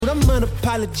I'm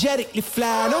unapologetically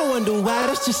fly. No wonder why,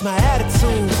 that's just my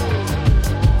attitude.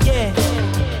 Yeah.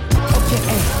 Okay,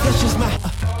 hey, that's just my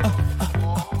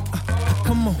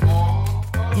come on.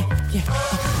 Yeah.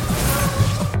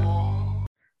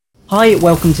 Hi,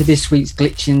 welcome to this week's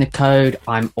Glitch in the Code.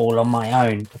 I'm all on my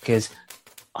own because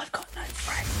I've got no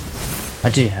friends.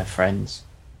 I do have friends.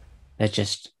 They're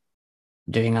just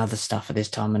doing other stuff at this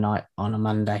time of night on a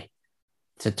Monday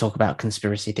to talk about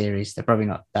conspiracy theories. They're probably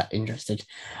not that interested.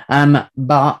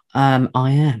 But I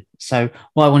am. So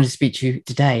what I wanted to speak to you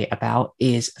today about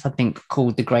is something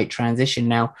called the Great Transition.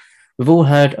 Now, we've all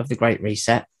heard of the Great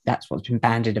Reset. That's what's been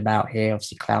bandied about here.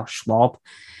 Obviously, Klaus Schwab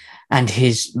and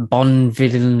his Bond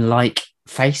villain-like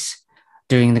face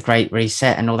doing the Great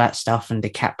Reset and all that stuff, and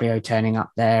DiCaprio turning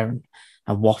up there and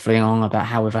waffling on about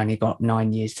how we've only got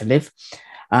 9 years to live.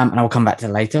 And I'll come back to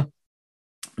later.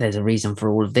 There's a reason for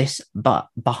all of this. But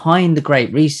behind the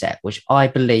Great Reset, which I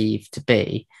believe to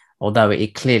be, although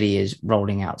it clearly is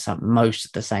rolling out most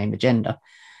of the same agenda,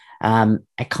 a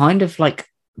kind of like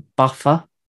buffer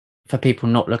for people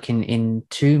not looking in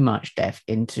too much depth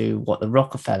into what the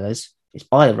Rockefellers, it's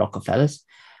by the Rockefellers,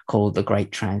 called the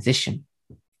Great Transition.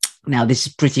 Now, this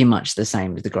is pretty much the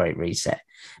same as the Great Reset,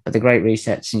 but the Great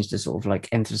Reset seems to sort of like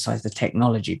emphasize the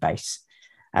technology base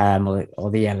or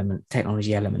the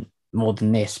technology element more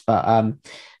than this. But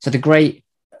so the Great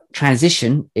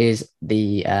Transition is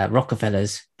the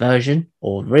Rockefellers version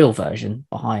or real version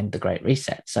behind the Great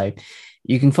Reset. So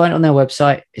you can find it on their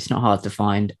website. It's not hard to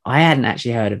find. I hadn't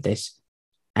actually heard of this.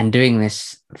 And doing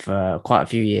this for quite a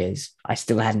few years, I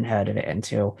still hadn't heard of it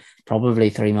until probably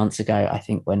 3 months ago. I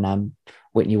think when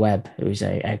Whitney Webb, who's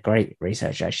a great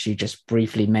researcher, she just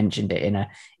briefly mentioned it in an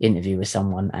interview with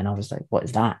someone. And I was like, what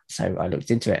is that? So I looked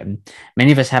into it. And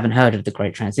many of us haven't heard of the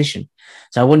Great Transition.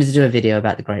 So I wanted to do a video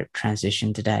about the Great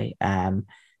Transition today,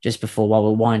 just before, while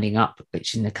we're winding up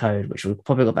Glitch in the Code, which we've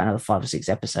probably got about another 5 or 6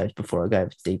 episodes before I go over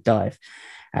to deep dive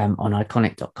on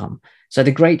iconic.com. So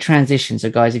the Great Transition. So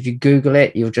guys, if you Google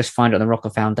it, you'll just find it on the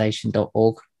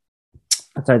rockerfoundation.org.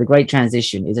 So the Great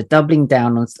Transition is a doubling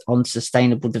down on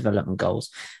sustainable development goals.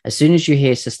 As soon as you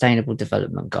hear sustainable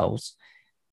development goals,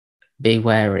 be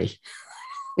wary.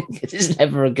 It's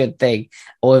never a good thing.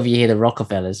 Or if you hear the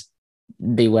Rockefellers,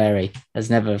 be wary. That's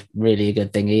never really a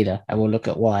good thing either. And we'll look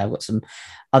at why. I've got some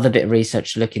other bit of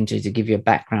research to look into to give you a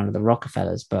background of the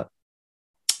Rockefellers, but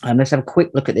let's have a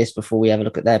quick look at this before we have a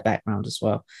look at their background as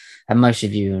well. And most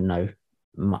of you know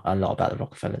a lot about the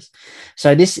Rockefellers.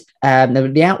 So this,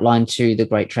 the outline to the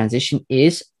Great Transition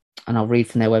is, and I'll read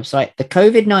from their website, the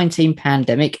COVID-19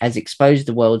 pandemic has exposed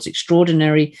the world's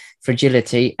extraordinary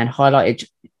fragility and highlighted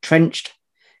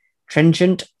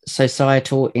trenchant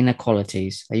societal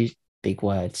inequalities. They use big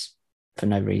words for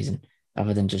no reason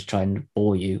other than just trying to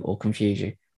bore you or confuse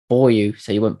you. Bore you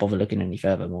so you won't bother looking any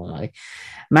further, more likely.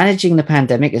 Managing the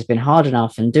pandemic has been hard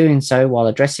enough, and doing so while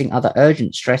addressing other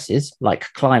urgent stresses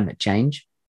like climate change,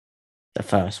 the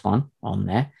first one on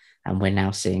there, and we're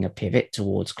now seeing a pivot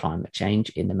towards climate change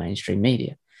in the mainstream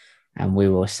media. And we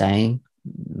were saying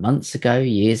months ago,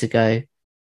 years ago,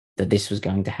 that this was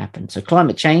going to happen. So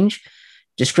climate change,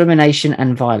 discrimination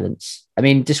and violence. I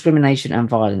mean, discrimination and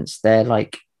violence, they're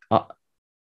like,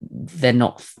 they're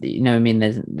not, you know what I mean?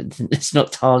 It's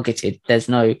not targeted. There's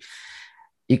no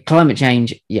climate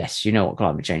change. Yes, you know what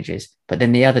climate change is. But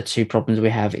then the other two problems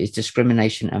we have is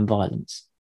discrimination and violence.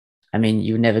 I mean,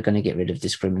 you're never going to get rid of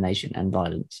discrimination and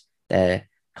violence. They're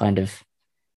kind of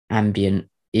ambient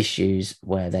issues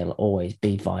where there'll always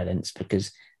be violence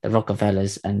because the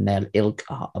Rockefellers and their ilk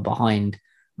are behind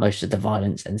most of the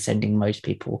violence and sending most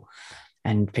people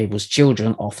and people's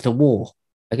children off to war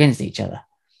against each other.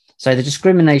 So the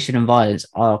discrimination and violence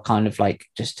are kind of like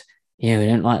just, we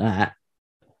don't like that,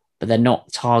 but they're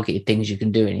not targeted things you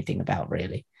can do anything about,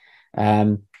 really.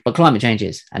 But climate change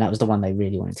is, and that was the one they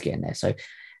really wanted to get in there. So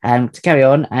to carry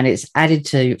on, and it's added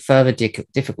to further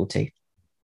difficulty.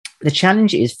 The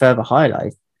challenge is further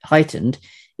heightened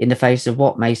in the face of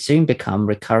what may soon become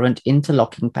recurrent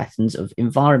interlocking patterns of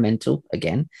environmental,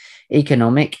 again,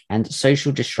 economic and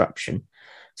social disruption.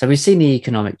 So we've seen the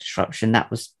economic disruption that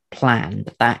was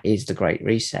planned. That is the Great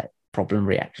Reset, problem,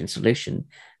 reaction, solution.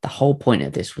 The whole point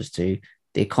of this was the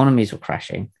economies were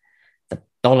crashing. The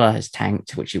dollar has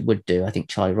tanked, which it would do. I think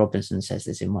Charlie Robinson says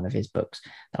this in one of his books,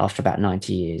 that after about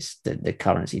 90 years, the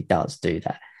currency does do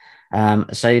that.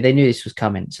 So they knew this was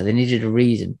coming. So they needed a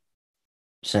reason.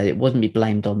 So it wouldn't be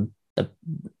blamed on the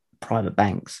private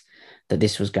banks that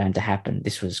this was going to happen.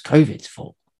 This was COVID's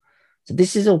fault. So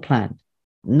this is all planned.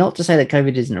 Not to say that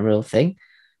COVID isn't a real thing,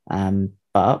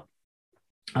 but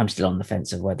I'm still on the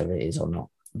fence of whether it is or not.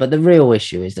 But the real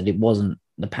issue is that it wasn't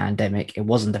the pandemic. It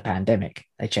wasn't a pandemic.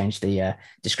 They changed the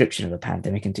description of a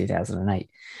pandemic in 2008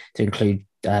 to include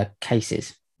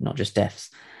cases, not just deaths.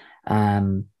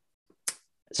 So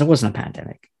it wasn't a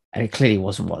pandemic, and it clearly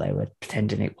wasn't what they were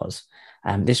pretending it was.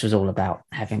 This was all about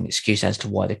having an excuse as to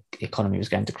why the economy was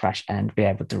going to crash and be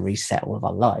able to reset all of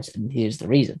our lives. And here's the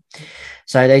reason.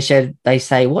 So they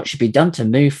say, what should be done to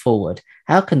move forward?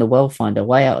 How can the world find a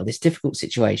way out of this difficult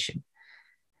situation?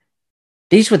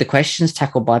 These were the questions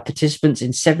tackled by participants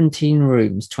in 17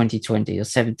 Rooms 2020, or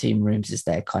 17 Rooms is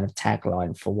their kind of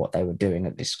tagline for what they were doing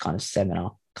at this kind of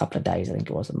seminar. Couple of days, I think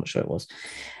it was. I'm not sure it was.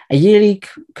 A yearly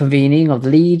convening of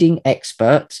leading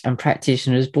experts and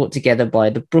practitioners brought together by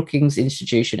the Brookings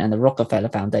Institution and the Rockefeller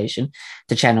Foundation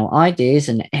to channel ideas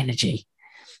and energy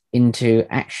into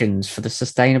actions for the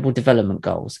Sustainable Development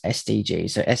Goals,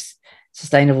 SDGs. So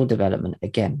Sustainable Development,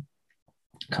 again,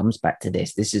 comes back to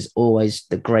this. This is always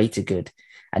the greater good.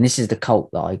 And this is the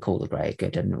cult that I call the greater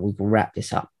good. And we will wrap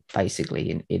this up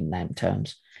basically in them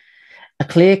terms. A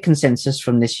clear consensus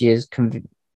from this year's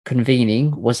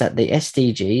convening was that the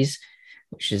SDGs,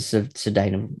 which is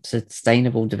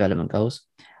Sustainable Development Goals,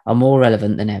 are more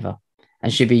relevant than ever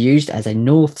and should be used as a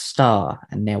North Star.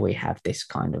 And now we have this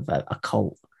kind of a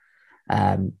cult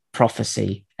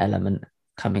prophecy element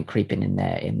creeping in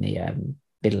there in the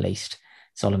Middle East,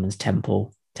 Solomon's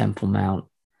Temple, Temple Mount,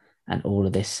 and all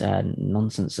of this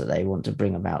nonsense that they want to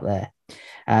bring about there.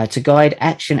 To guide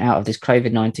action out of this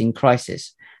COVID-19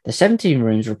 crisis, the 17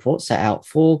 Rooms report set out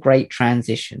 4 great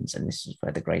transitions, and this is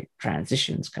where the great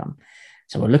transitions come.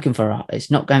 So we're looking for,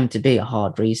 it's not going to be a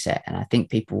hard reset. And I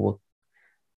think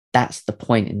that's the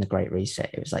point in the Great Reset.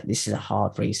 It was like, this is a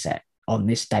hard reset. On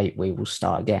this date, we will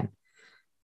start again.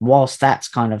 Whilst that's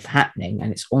kind of happening,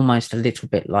 and it's almost a little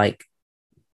bit like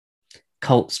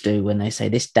cults do when they say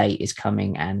this date is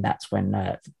coming, and that's when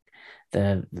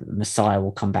the Messiah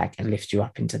will come back and lift you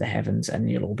up into the heavens and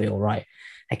you'll all be all right.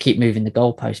 They keep moving the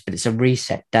goalpost, but it's a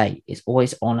reset date. It's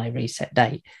always on a reset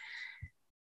date.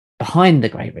 Behind the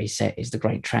Great Reset is the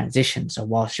Great Transition. So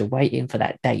whilst you're waiting for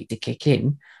that date to kick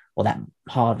in, or that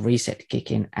hard reset to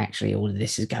kick in, actually all of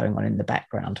this is going on in the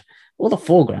background, or the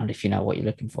foreground, if you know what you're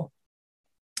looking for.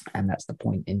 And that's the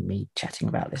point in me chatting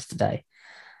about this today.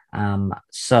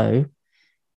 So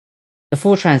the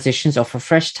 4 transitions offer a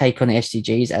fresh take on the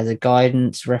SDGs as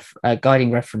a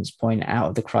guiding reference point out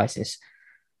of the crisis,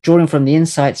 drawing from the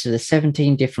insights of the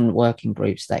 17 different working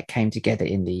groups that came together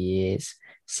in the year's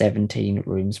 17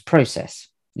 Rooms process,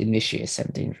 in this year's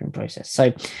 17 Room process.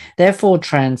 So therefore,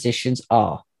 transitions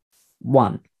are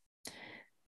 1,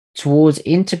 towards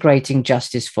integrating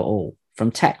justice for all,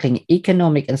 from tackling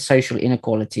economic and social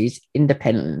inequalities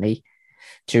independently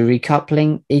to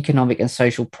recoupling economic and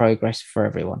social progress for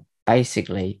everyone.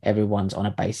 Basically, everyone's on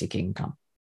a basic income.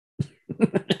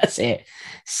 That's it.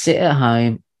 Sit at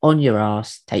home, on your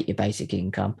ass, take your basic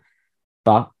income.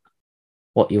 But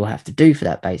what you'll have to do for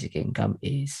that basic income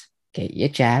is get your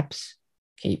jabs,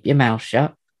 keep your mouth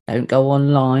shut, don't go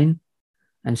online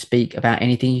and speak about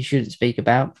anything you shouldn't speak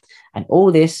about. And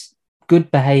all this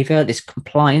good behavior, this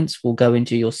compliance will go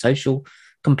into your social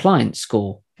compliance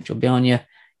score, which will be on your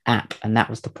app. And that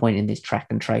was the point in this track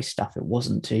and trace stuff. It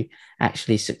wasn't to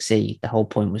actually succeed. The whole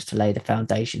point was to lay the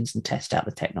foundations and test out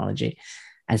the technology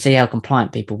and see how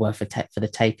compliant people were for the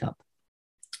take-up.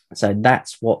 So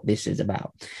that's what this is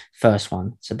about. First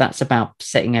one. So that's about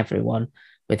setting everyone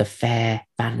with a fair,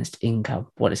 balanced income.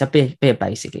 What is a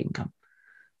basic income?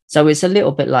 So it's a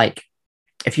little bit like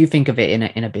if you think of it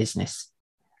in a business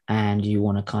and you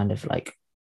want to kind of like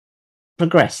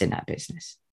progress in that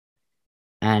business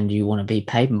and you want to be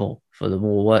paid more for the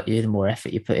more work you do, the more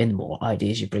effort you put in, the more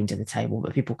ideas you bring to the table.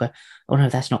 But people go, oh no,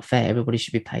 that's not fair. Everybody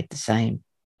should be paid the same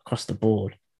across the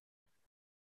board.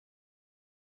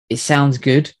 It sounds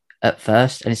good at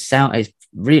first, and it's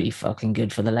really fucking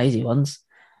good for the lazy ones.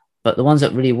 But the ones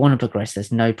that really want to progress,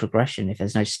 there's no progression if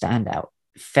there's no standout.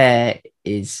 Fair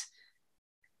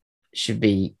should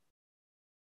be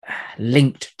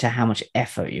linked to how much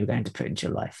effort you're going to put into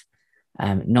your life,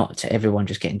 not to everyone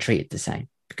just getting treated the same.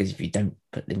 Because if you don't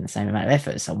put in the same amount of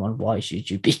effort as someone, why should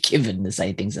you be given the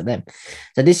same things as them?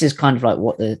 So this is kind of like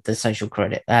what the social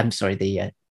credit,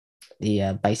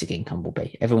 the basic income will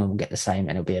be. Everyone will get the same,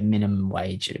 and it'll be a minimum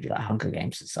wage. It'll be like Hunger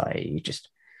Games society. You just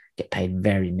get paid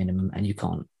very minimum, and you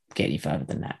can't get any further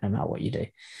than that, no matter what you do.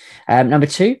 Number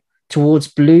 2, towards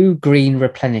blue-green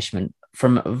replenishment,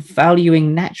 from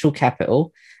valuing natural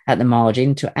capital at the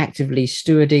margin to actively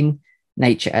stewarding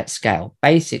nature at scale.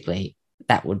 Basically,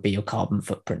 that would be your carbon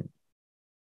footprint.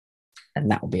 And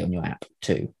that will be on your app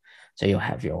too. So you'll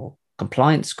have your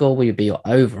compliance score will be your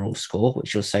overall score, which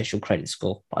is your social credit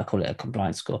score, but I call it a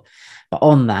compliance score. But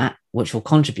on that, which will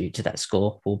contribute to that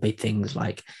score, will be things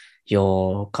like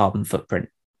your carbon footprint,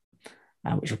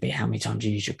 which will be how many times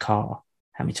you use your car,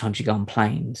 how many times you go on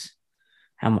planes,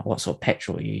 what sort of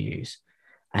petrol you use.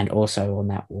 And also on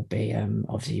that will be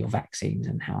obviously your vaccines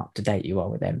and how up to date you are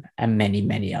with them, and many,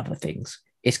 many other things.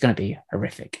 It's going to be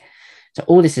horrific. So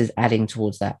all this is adding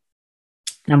towards that.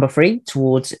 Number 3,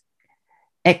 towards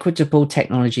equitable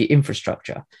technology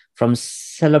infrastructure, from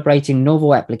celebrating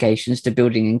novel applications to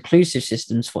building inclusive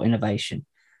systems for innovation.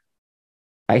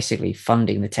 Basically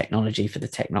funding the technology for the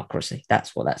technocracy.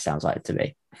 That's what that sounds like to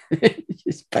me.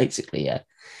 It's basically, yeah.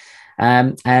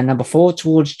 And number 4,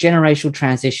 towards generational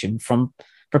transition, from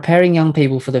preparing young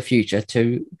people for the future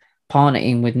to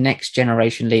partnering with next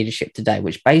generation leadership today,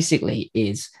 which basically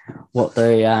is what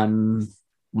the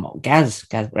Gaz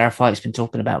Garifai's been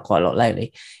talking about quite a lot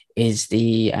lately, is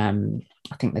the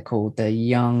I think they're called the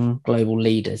young global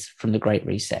leaders from the Great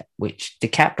Reset, which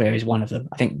DiCaprio is one of them.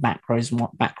 I think Macron's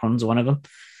one of them,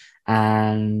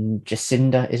 and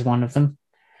Jacinda is one of them.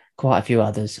 Quite a few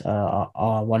others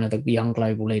are one of the young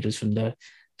global leaders from the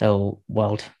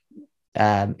World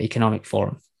Economic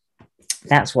Forum.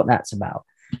 That's what that's about.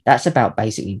 That's about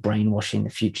basically brainwashing the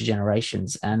future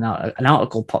generations. And an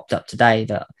article popped up today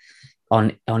that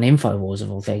on InfoWars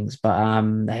of all things, but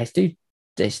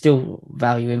they still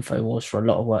value InfoWars for a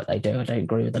lot of work they do. I don't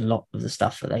agree with a lot of the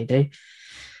stuff that they do,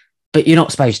 but you're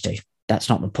not supposed to. That's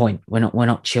not the point. We're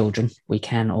not children. We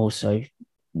can also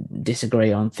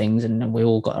disagree on things, and we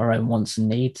all got our own wants and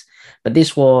needs. But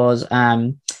this was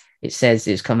it says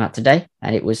it's come out today,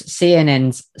 and it was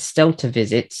CNN's Stelter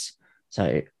visits.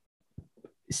 So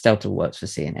Stelter works for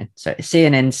CNN. So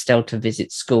CNN Stelter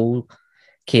visits school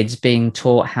kids being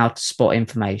taught how to spot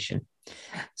information.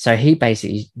 So he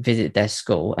basically visited their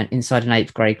school, and inside an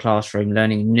 8th grade classroom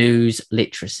learning news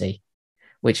literacy,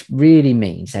 which really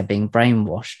means they're being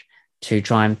brainwashed to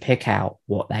try and pick out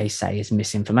what they say is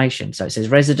misinformation. So it says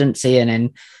resident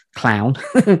CNN clown.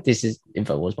 This is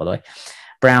InfoWars, by the way.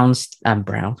 Brian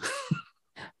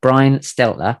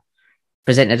Stelter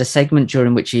presented a segment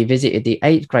during which he visited the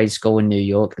 8th grade school in New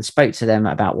York and spoke to them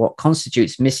about what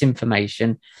constitutes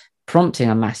misinformation, prompting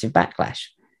a massive backlash.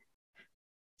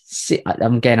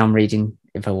 Again, I'm reading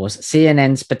InfoWars.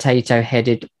 CNN's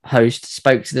potato-headed host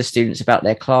spoke to the students about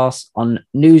their class on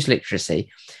news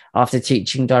literacy. After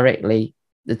teaching directly,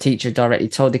 the teacher directly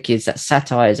told the kids that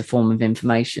satire is a form of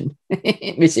information,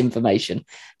 misinformation.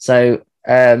 So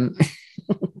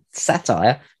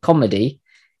satire, comedy,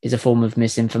 is a form of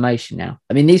misinformation now.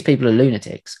 I mean, these people are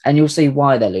lunatics, and you'll see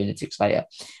why they're lunatics later.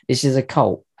 This is a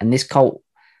cult, and this cult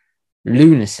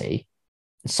lunacy,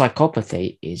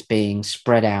 psychopathy, is being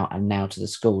spread out and now to the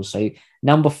schools. So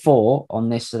number 4 on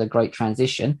this, the great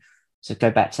transition, so go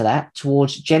back to that,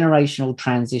 towards generational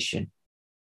transition,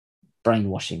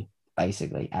 brainwashing,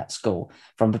 basically, at school,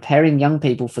 from preparing young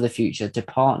people for the future to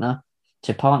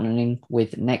partnering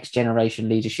with next generation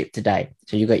leadership today.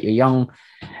 So you got your young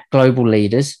global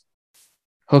leaders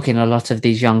hooking a lot of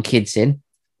these young kids in.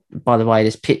 By the way,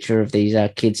 this picture of these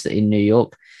kids that in New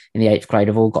York in the 8th grade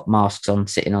have all got masks on,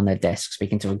 sitting on their desk,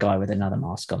 speaking to a guy with another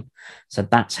mask on. So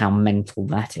that's how mental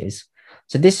that is.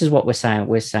 So this is what we're saying.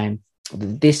 We're saying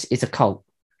this is a cult,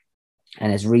 and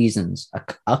there's reasons,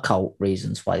 occult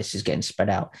reasons why this is getting spread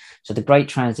out. So the Great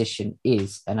Transition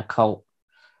is an occult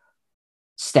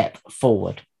step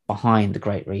forward behind the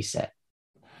Great Reset.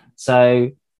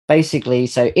 So basically,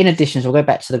 in addition, so we'll go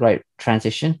back to the Great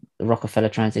Transition, the Rockefeller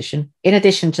transition. In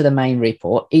addition to the main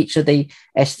report, each of the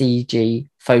SDG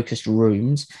focused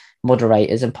rooms,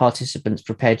 moderators and participants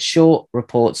prepared short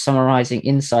reports summarizing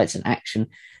insights and action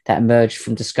that emerged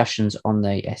from discussions on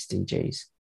the SDGs,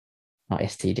 not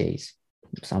STDs.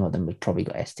 Some of them have probably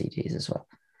got STDs as well.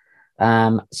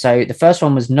 So the first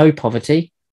one was no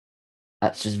poverty.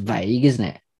 That's just vague, isn't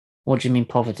it? What do you mean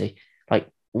poverty? Like,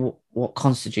 what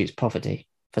constitutes poverty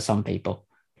for some people?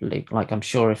 Like, I'm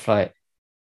sure if like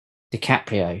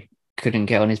DiCaprio couldn't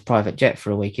get on his private jet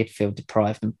for a week, he'd feel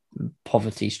deprived and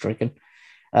poverty stricken.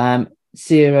 Number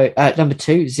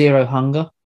 2, zero hunger.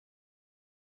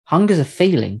 Hunger's a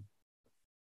feeling.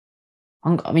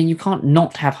 I mean, you can't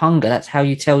not have hunger. That's how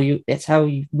you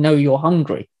know you're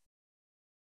hungry.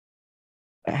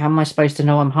 How am I supposed to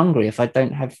know I'm hungry if I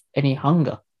don't have any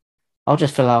hunger? I'll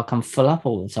just feel like I'm full up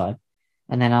all the time,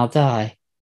 and then I'll die.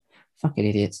 Fucking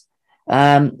idiots.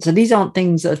 So these aren't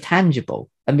things that are tangible.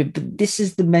 I mean, but this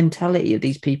is the mentality of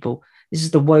these people. This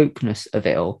is the wokeness of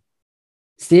it all.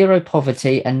 Zero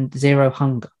poverty and zero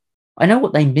hunger. I know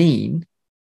what they mean.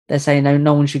 They're saying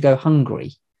no one should go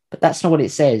hungry, but that's not what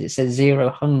it says. It says zero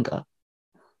hunger.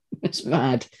 It's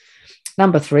mad.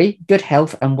 Number 3, good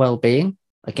health and well-being.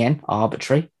 Again,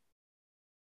 arbitrary.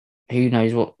 Who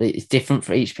knows what it's different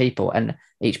for each people and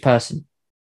each person.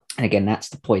 And again, that's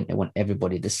the point. They want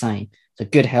everybody the same. So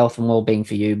good health and well-being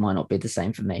for you might not be the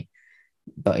same for me.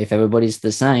 But if everybody's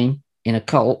the same in a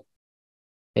cult,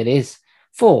 it is.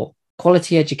 4,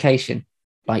 quality education,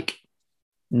 like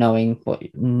knowing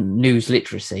what news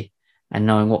literacy and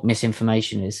knowing what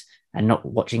misinformation is and not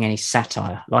watching any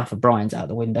satire. Life of Brian's out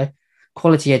the window.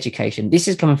 Quality education. This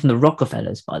is coming from the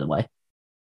Rockefellers, by the way.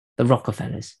 The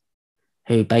Rockefellers,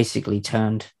 who basically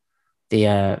turned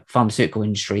the pharmaceutical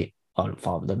industry, or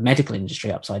the medical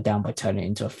industry, upside down by turning it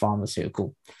into a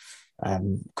pharmaceutical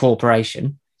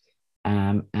corporation,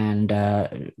 and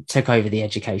took over the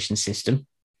education system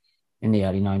in the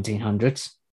early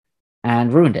 1900s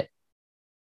and ruined it.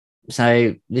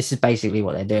 So this is basically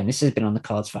what they're doing. This has been on the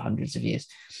cards for hundreds of years.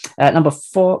 Number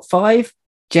 5,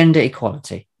 gender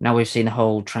equality. Now we've seen the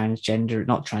whole transgender,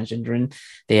 not transgender, and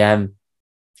the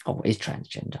what is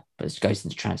transgender, but it goes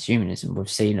into transhumanism. We've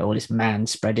seen all this man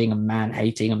spreading and man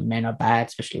hating, and men are bad,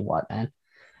 especially white men.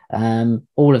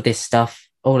 All of this stuff,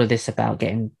 all of this about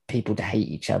getting people to hate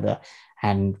each other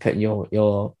and putting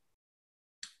your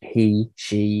he,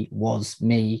 she, was,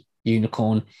 me,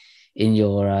 unicorn in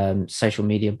your social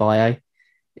media bio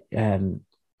to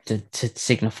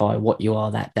signify what you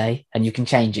are that day. And you can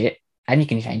change it, and you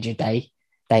can change your date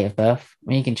of birth. I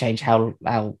mean, you can change how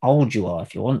old you are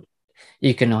if you want.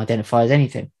 You can identify as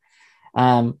anything.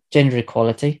 Gender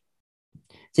equality.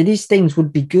 So these things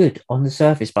would be good on the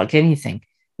surface, but like anything,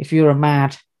 if you're a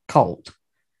mad cult,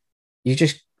 you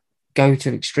just go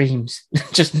to extremes,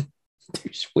 just do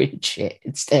weird shit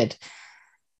instead.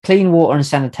 Clean water and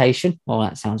sanitation. Well,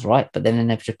 that sounds right, but then they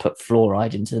never just put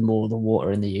fluoride into more of the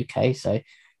water in the UK, so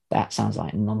that sounds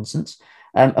like nonsense.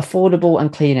 Affordable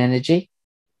and clean energy,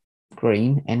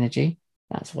 green energy.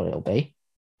 That's what it'll be.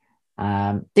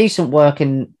 Decent work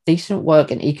and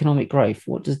economic growth.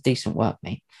 What does decent work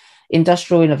mean?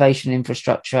 Industrial innovation,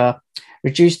 infrastructure,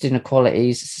 reduced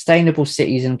inequalities, sustainable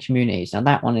cities and communities. Now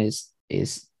that one is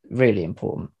really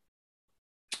important,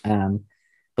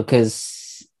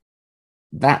 because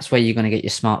that's where you're going to get your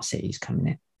smart cities coming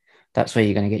in. That's where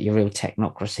you're going to get your real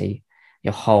technocracy,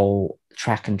 your whole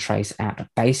track and trace app.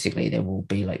 Basically, there will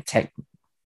be like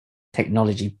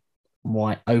technology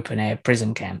wide open air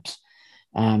prison camps.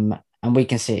 And we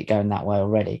can see it going that way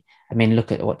already. I mean,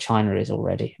 look at what China is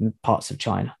already. Parts of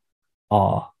China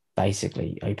are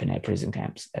basically open air prison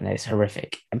camps, and it's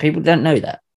horrific. And people don't know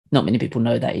that. Not many people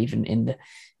know that, even in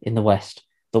the West,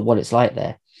 but what it's like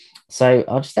there. So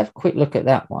I'll just have a quick look at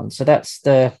that one. So that's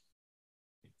the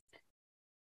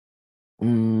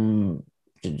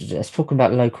it's talking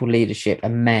about local leadership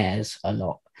and mayors a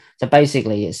lot. So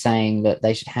basically, it's saying that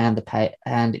they should hand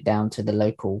it down to the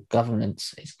local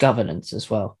governance. It's governance as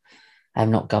well,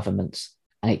 and not governments,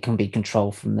 and it can be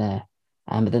controlled from there.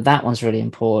 But that one's really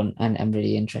important and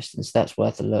really interesting. So that's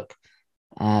worth a look.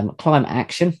 Climate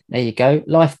action. There you go.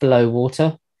 Life below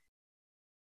water.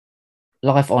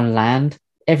 Life on land.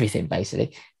 Everything,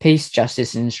 basically. Peace,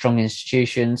 justice, and strong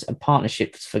institutions, and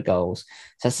partnerships for goals.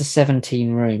 So that's the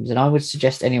 17 rooms. And I would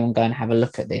suggest anyone go and have a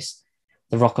look at this.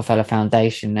 The Rockefeller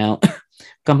Foundation. Now,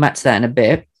 come back to that in a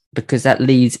bit, because that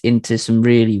leads into some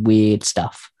really weird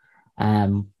stuff.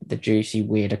 The juicy,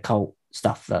 weird occult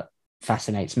stuff that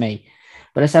fascinates me.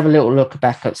 But let's have a little look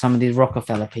back at some of these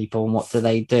Rockefeller people and what do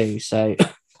they do. So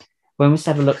when we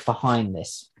have a look behind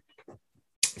this.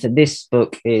 So this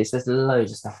book there's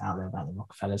loads of stuff out there about the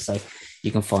Rockefellers. So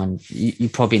you can find, you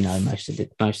probably know most of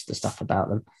the stuff about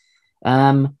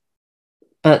them.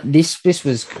 But this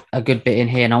was a good bit in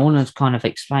here, and I want to kind of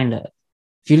explain that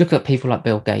if you look at people like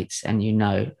Bill Gates and you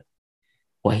know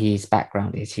what his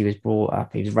background is, he was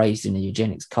raised in a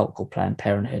eugenics cult called Planned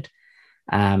Parenthood,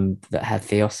 that had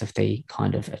theosophy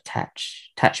kind of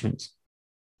attachments.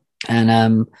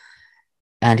 And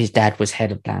his dad was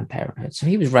head of Planned Parenthood. So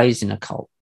he was raised in a cult.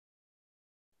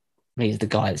 He's the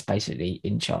guy that's basically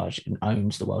in charge and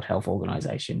owns the World Health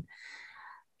Organization.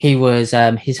 He was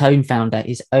his own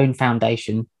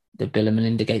foundation, the Bill and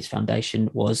Melinda Gates Foundation,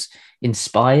 was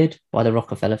inspired by the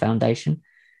Rockefeller Foundation.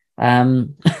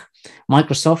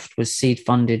 Microsoft was seed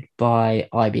funded by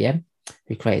IBM,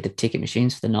 who created the ticket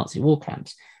machines for the Nazi war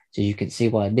camps. So you can see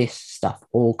why this stuff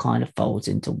all kind of folds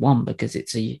into one, because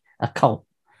it's a cult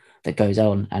that goes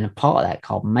on. And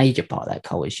major part of that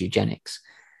cult is eugenics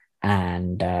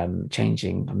and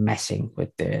messing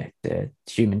with the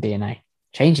human DNA,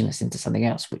 changing us into something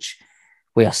else, which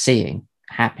we are seeing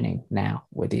happening now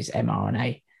with these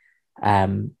mRNA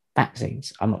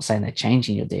vaccines. I'm not saying they're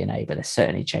changing your DNA, but they're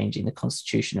certainly changing the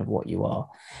constitution of what you are.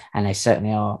 And they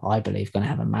certainly are, I believe, going to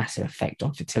have a massive effect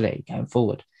on fertility going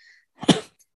forward.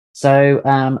 So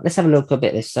let's have a look a bit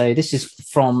at this. So this is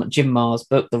from Jim Maher's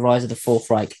book, The Rise of the Fourth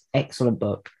Reich. Excellent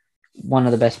book. One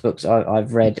of the best books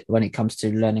I've read when it comes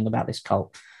to learning about this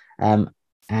cult. And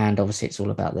obviously it's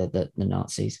all about the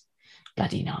Nazis.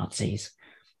 Bloody Nazis.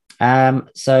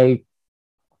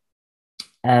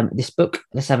 This book,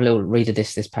 let's have a little read of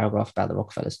this paragraph about the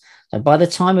Rockefellers. So by the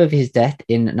time of his death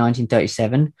in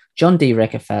 1937, John D.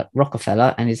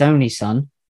 Rockefeller and his only son,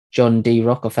 John D.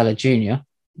 Rockefeller Jr.,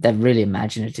 they're really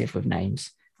imaginative with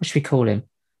names. What should we call him?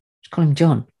 Just call him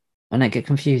John. I don't get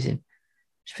confusing.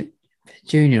 Just put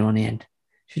Junior on the end.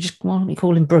 Why don't we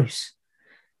call him Bruce?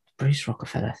 Bruce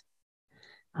Rockefeller.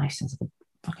 Nice, sounds like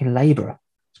a fucking labourer.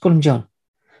 Let's call him John.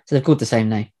 So they've called the same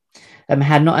name.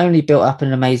 Had not only built up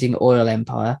an amazing oil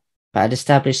empire, but had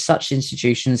established such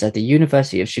institutions at the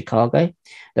University of Chicago,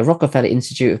 the Rockefeller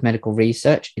Institute of Medical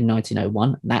Research in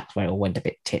 1901. That's where it all went a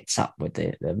bit tits up with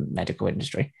the medical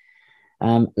industry.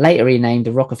 Later, he named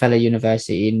the Rockefeller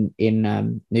University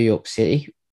in New York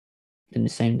City, in the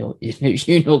same New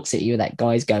York City, where that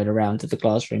guy's going around to the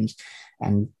classrooms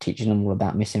and teaching them all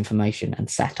about misinformation and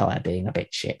satire being a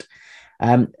bit shit.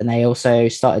 And they also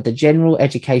started the General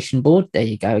Education Board. There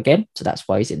you go again. So that's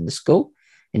why he's in the school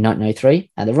in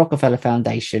 1903, and the Rockefeller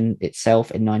Foundation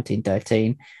itself in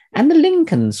 1913, and the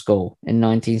Lincoln School in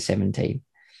 1917,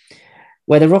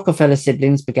 where the Rockefeller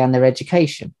siblings began their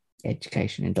education,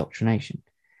 indoctrination.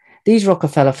 These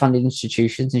Rockefeller-funded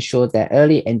institutions ensured their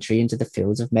early entry into the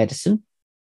fields of medicine,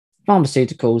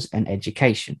 pharmaceuticals, and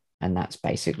education. And that's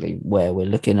basically where we're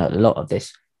looking at a lot of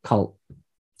this cult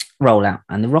rollout.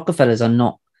 And the Rockefellers are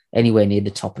not anywhere near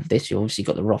the top of this. You obviously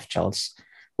got the Rothschilds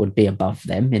would be above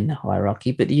them in the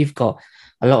hierarchy, but you've got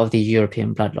a lot of the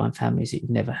European bloodline families that you've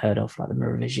never heard of, like the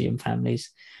Merovingian families,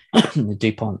 the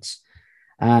DuPonts.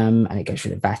 And it goes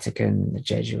through the Vatican, the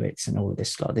Jesuits, and all of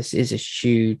this lot. This is a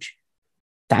huge,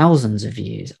 thousands of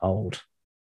years old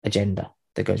agenda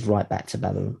that goes right back to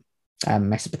Babylon,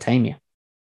 Mesopotamia,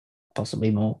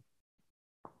 possibly more.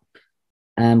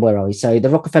 And where are we? So the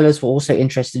Rockefellers were also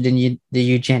interested in the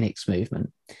eugenics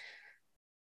movement,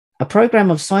 a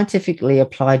program of scientifically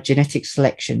applied genetic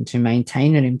selection to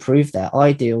maintain and improve their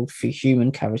ideal for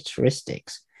human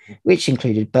characteristics, which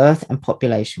included birth and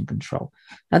population control.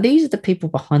 Now, these are the people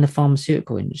behind the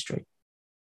pharmaceutical industry.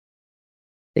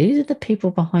 These are the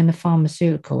people behind the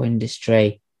pharmaceutical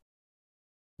industry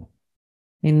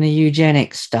in the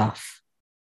eugenics stuff,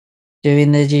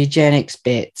 doing the eugenics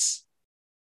bits.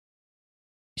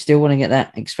 You still want to get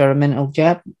that experimental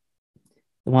jab?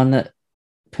 The one that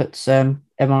puts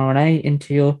mRNA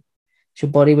into your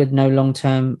body with no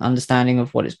long-term understanding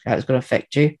of how it's going to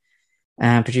affect you,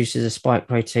 and produces a spike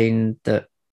protein that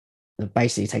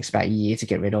basically takes about a year to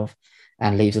get rid of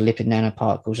and leaves a lipid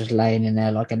nanoparticle just laying in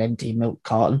there like an empty milk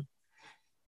carton,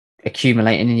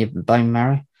 accumulating in your bone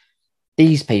marrow.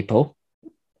 These people,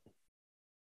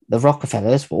 the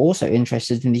Rockefellers, were also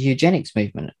interested in the eugenics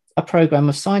movement, a program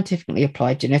of scientifically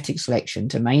applied genetic selection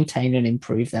to maintain and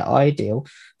improve their ideal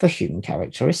for human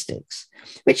characteristics,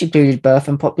 which included birth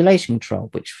and population control,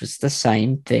 which was the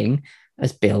same thing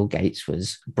as Bill Gates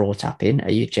was brought up in,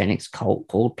 a eugenics cult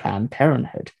called Planned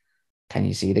Parenthood. Can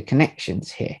you see the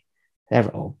connections here? They're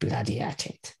all bloody at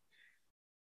it.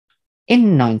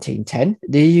 In 1910,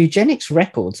 the Eugenics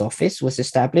Records Office was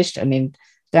established and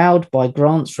endowed by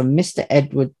grants from Mr.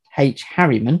 Edward H.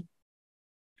 Harriman,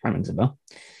 rings a bell,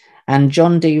 and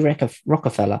John D.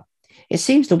 Rockefeller. It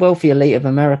seems the wealthy elite of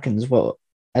Americans were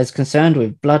as concerned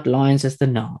with bloodlines as the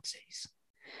Nazis.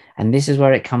 And this is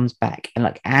where it comes back. And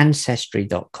like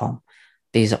Ancestry.com,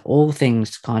 these are all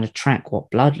things to kind of track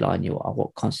what bloodline you are,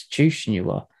 what constitution you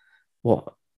are,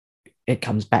 what it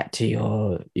comes back to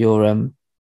your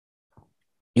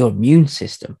immune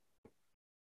system,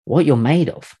 what you're made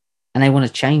of. And they want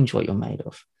to change what you're made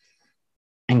of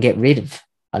and get rid of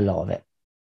a lot of it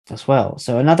as well.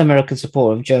 So another American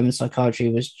supporter of German psychiatry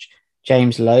was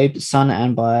James Loeb, son,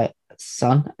 and by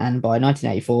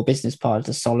 1984, business partner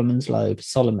to Solomon's Loeb.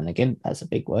 Solomon, again, that's a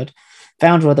big word.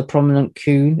 Founder of the prominent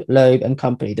Kuhn, Loeb and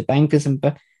Company, the bankers and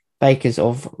bakers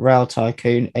of rail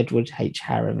tycoon Edward H.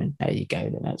 Harriman. There you go,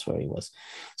 then that's where he was.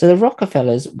 So the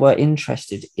Rockefellers were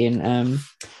interested in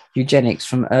eugenics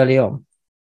from early on.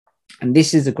 And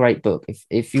this is a great book.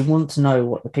 If you want to know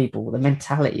what the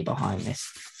mentality behind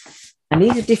this, and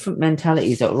these are different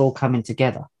mentalities that are all coming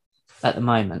together at the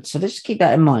moment. So let's just keep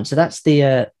that in mind. So that's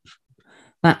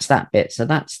that's that bit. So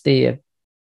that's the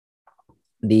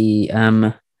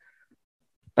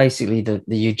basically the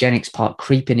eugenics part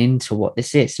creeping into what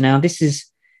this is. Now, this is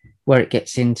where it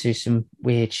gets into some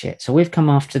weird shit. So we've come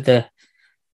after the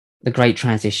Great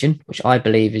Transition, which I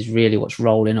believe is really what's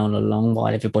rolling on along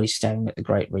while everybody's staring at the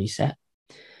Great Reset.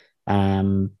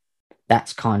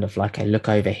 That's kind of like a look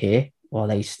over here while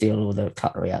they steal all the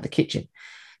cutlery out of the kitchen.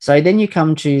 So then you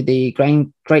come to the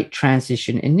Great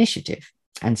Transition Initiative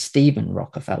and Stephen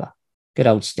Rockefeller. Good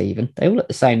old Stephen. They all look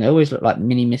the same. They always look like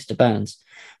mini Mr. Burns.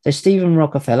 So Stephen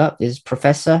Rockefeller is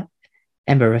Professor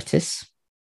Emeritus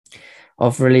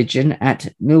of Religion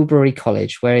at Millbury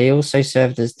College, where he also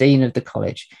served as Dean of the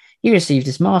college. He received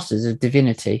his Master's of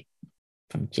Divinity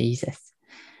from Jesus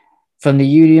from the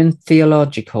Union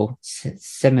Theological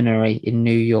Seminary in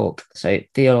New York. So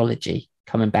theology,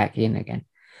 coming back in again.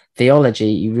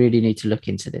 Theology, you really need to look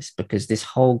into this because this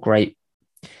whole Great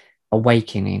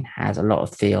Awakening has a lot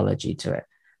of theology to it.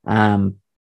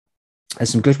 There's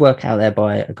some good work out there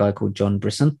by a guy called John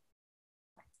Brisson.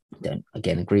 Don't,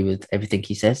 again, agree with everything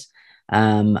he says.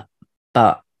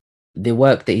 But the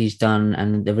work that he's done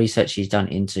and the research he's done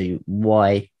into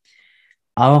why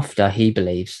after he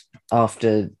believes,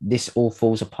 after this all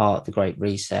falls apart, the Great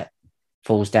Reset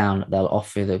falls down, they'll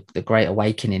offer the Great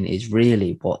Awakening is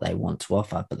really what they want to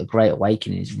offer. But the Great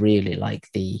Awakening is really like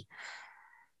the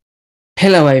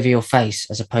pillow over your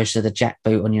face as opposed to the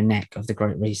jackboot on your neck of the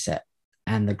Great Reset.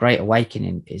 And the Great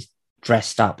Awakening is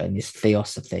dressed up in this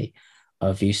theosophy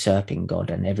of usurping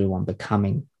God and everyone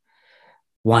becoming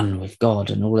one with God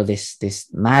and all of this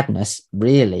madness,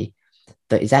 really,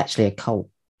 that is actually a cult.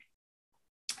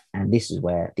 And this is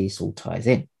where this all ties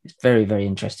in. It's very, very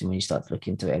interesting when you start to look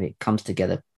into it, and it comes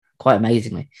together quite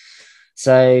amazingly.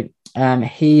 So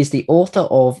he is the author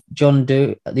of John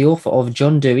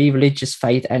Dewey, Religious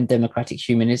Faith and Democratic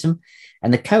Humanism,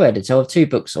 and the co-editor of 2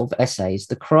 books of essays,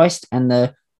 The Christ and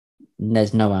the,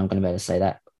 there's no way I'm going to be able to say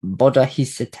that,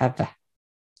 Bodhisattva.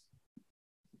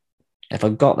 If I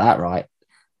got that right,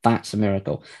 that's a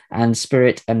miracle. And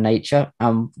Spirit and Nature,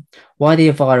 why the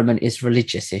environment is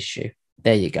religious issue.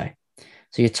 There you go.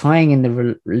 So you're tying in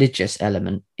the religious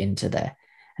element into there.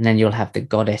 And then you'll have the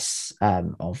goddess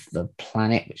of the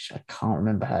planet, which I can't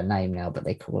remember her name now, but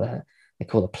they call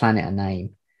the planet a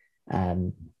name,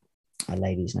 a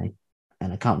lady's name.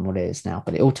 And I can't remember what it is now,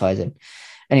 but it all ties in.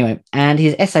 Anyway, and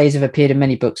his essays have appeared in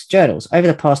many books and journals. Over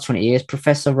the past 20 years,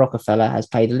 Professor Rockefeller has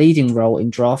played a leading role in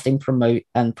drafting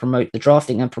and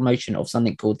promotion of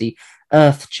something called the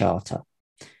Earth Charter.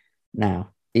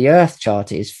 Now, the Earth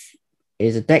Charter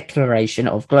is a declaration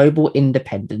of global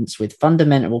independence with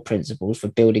fundamental principles for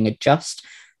building a just,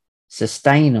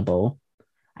 sustainable,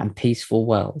 and peaceful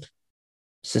world.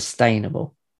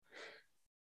 Sustainable.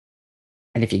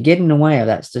 And if you're getting in the way of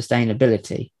that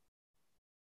sustainability,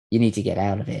 you need to get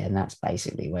out of it. And that's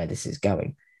basically where this is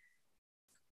going.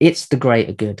 It's the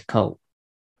greater good cult.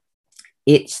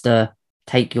 It's the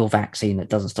take your vaccine that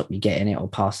doesn't stop you getting it or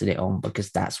passing it on because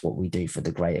that's what we do for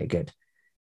the greater good.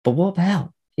 But what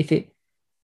about if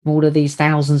all of these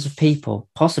thousands of people,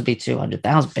 possibly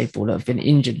 200,000 people that have been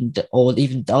injured or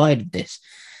even died of this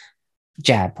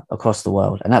jab across the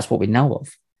world, and that's what we know of.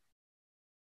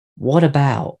 What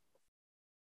about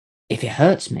if it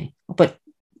hurts me? But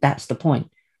that's the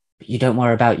point. But you don't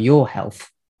worry about your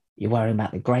health. You're worrying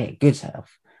about the greater good's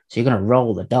health. So you're going to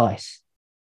roll the dice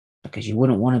because you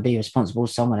wouldn't want to be responsible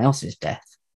for someone else's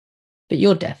death. But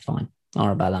your death, fine. Don't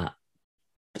worry about that.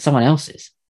 But someone else's.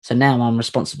 So now I'm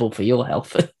responsible for your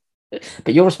health,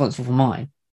 but you're responsible for mine.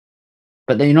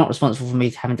 But then you're not responsible for me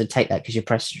having to take that because you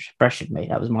pressured me.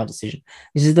 That was my decision.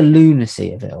 This is the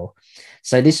lunacy of it all.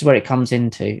 So this is where it comes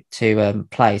into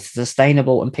play.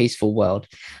 Sustainable and peaceful world.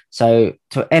 So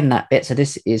to end that bit, so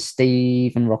this is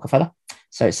Stephen Rockefeller.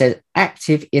 So it says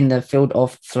active in the field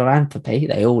of philanthropy,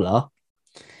 they all are,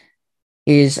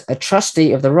 is a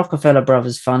trustee of the Rockefeller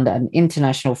Brothers Fund, an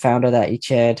international foundation that he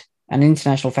chaired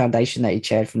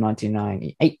from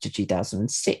 1998 to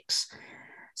 2006.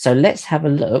 So let's have a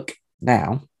look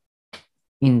now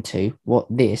into what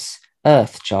this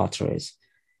Earth Charter is.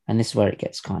 And this is where it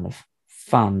gets kind of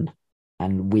fun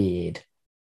and weird.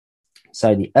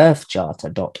 So the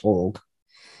earthcharter.org,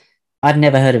 I'd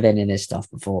never heard of any of this stuff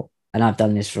before. And I've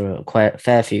done this for a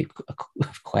fair few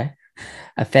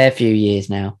years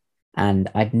now. And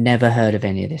I'd never heard of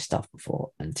any of this stuff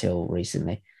before until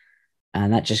recently.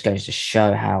 And that just goes to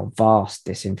show how vast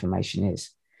this information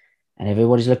is. And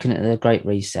everybody's looking at the Great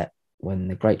Reset when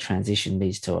the Great Transition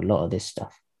leads to a lot of this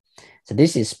stuff. So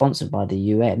this is sponsored by the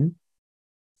UN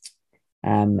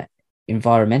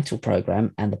Environmental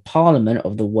Programme and the Parliament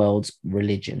of the World's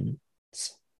Religions.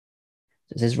 So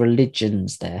there's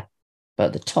religions there. But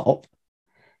at the top,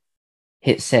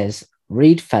 it says,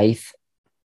 read Faith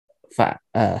for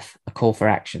Earth, a call for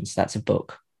actions. That's a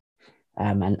book.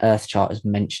 and Earth Chart is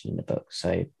mentioned in the book.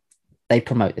 So they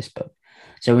promote this book.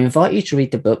 So we invite you to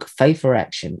read the book Faith for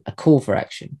Action, A Call for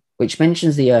Action, which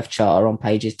mentions the Earth Charter on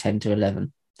pages 10 to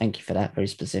 11. Thank you for that. Very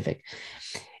specific.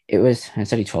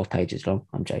 It's only 12 pages long.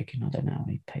 I'm joking. I don't know how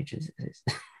many pages it is.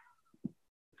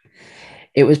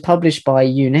 It was published by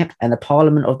UNEP and the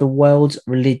Parliament of the World's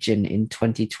Religion in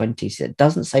 2020. So it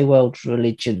doesn't say world's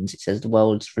religions. It says the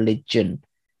world's religion.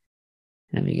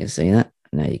 Let me see that.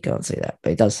 No, you can't see that.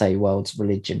 But it does say world's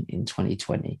religion in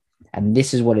 2020. And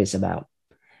this is what it's about.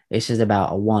 This is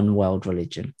about a one world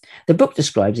religion. The book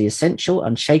describes the essential,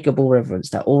 unshakable reverence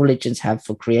that all religions have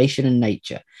for creation and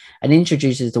nature and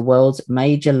introduces the world's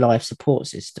major life support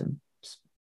systems.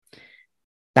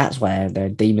 That's why they're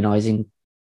demonizing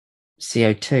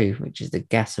CO2, which is the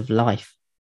gas of life.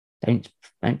 Don't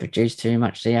produce too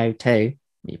much CO2.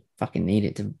 You fucking need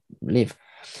it to live.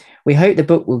 We hope the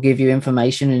book will give you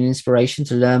information and inspiration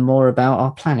to learn more about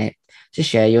our planet, to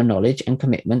share your knowledge and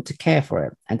commitment to care for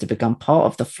it, and to become part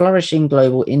of the flourishing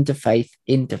global interfaith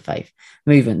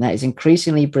movement that is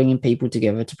increasingly bringing people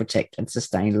together to protect and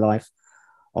sustain life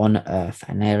on Earth.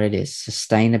 And there it is,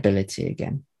 sustainability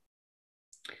again.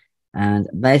 And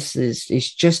this is,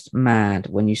 it's just mad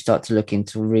when you start to look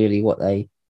into really what they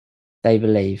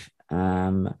believe.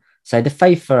 So the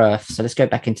Faith for Earth. So let's go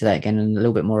back into that again and a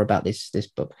little bit more about this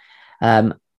book.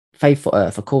 Faith for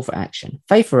Earth, A Call for Action.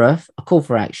 Faith for Earth, A Call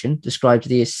for Action describes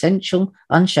the essential,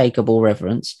 unshakable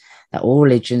reverence that all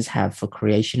religions have for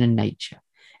creation and nature,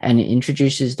 and it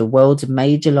introduces the world's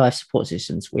major life support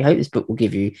systems. We hope this book will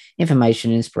give you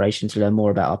information and inspiration to learn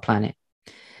more about our planet.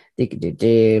 We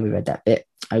read that bit.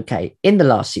 Okay, in the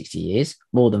last 60 years,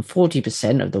 more than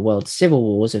 40% of the world's civil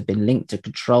wars have been linked to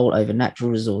control over natural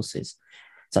resources,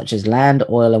 such as land,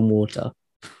 oil, and water.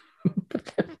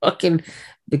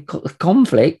 The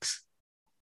conflicts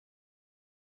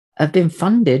have been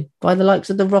funded by the likes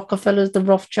of the Rockefellers, the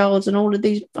Rothschilds, and all of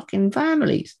these fucking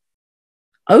families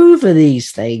over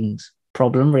these things.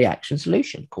 Problem, reaction,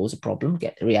 solution. Cause a problem,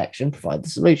 get the reaction, provide the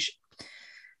solution.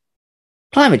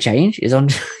 Climate change is on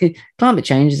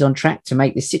track to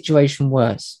make this situation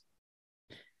worse,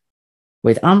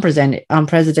 with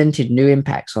unprecedented new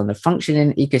impacts on the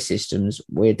functioning ecosystems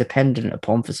we're dependent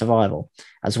upon for survival,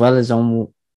 as well as on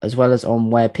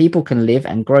where people can live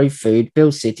and grow food,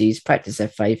 build cities, practice their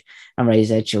faith, and raise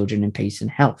their children in peace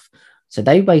and health. So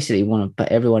they basically want to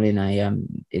put everyone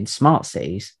in smart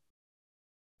cities,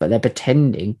 but they're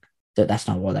pretending that that's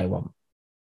not what they want.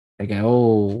 They go,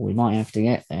 oh, we might have to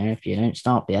get there if you don't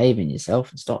start behaving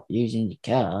yourself and stop using your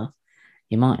car.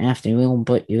 You might have to, we'll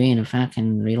put you in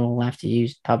we'll all have to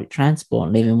use public transport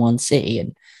and live in one city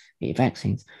and get your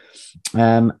vaccines.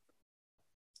 So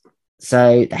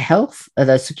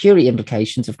the security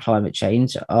implications of climate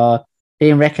change are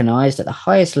being recognized at the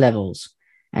highest levels,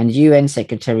 and UN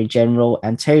Secretary General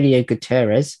Antonio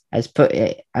Guterres has put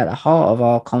it at the heart of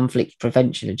our conflict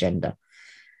prevention agenda.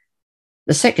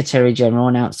 The Secretary General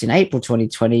announced in April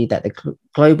 2020 that the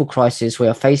global crisis we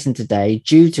are facing today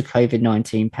due to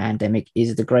COVID-19 pandemic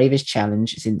is the gravest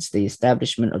challenge since the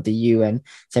establishment of the UN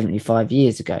 75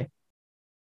 years ago.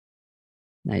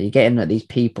 Now you're getting at these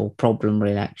people, problem,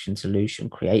 reaction, solution,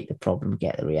 create the problem,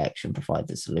 get the reaction, provide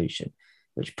the solution,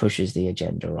 which pushes the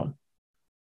agenda on.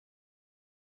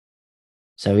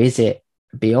 So is it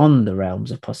beyond the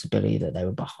realms of possibility that they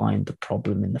were behind the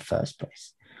problem in the first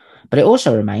place? But it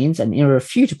also remains an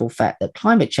irrefutable fact that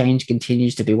climate change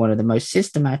continues to be one of the most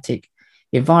systematic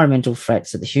environmental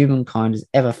threats that the humankind has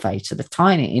ever faced. So they're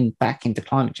tying it back into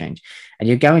climate change. And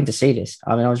you're going to see this.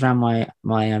 I mean, I was around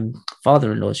my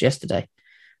father-in-law's yesterday,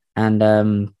 and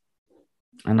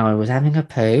I was having a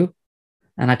poo,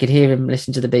 and I could hear him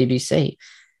listen to the BBC,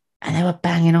 and they were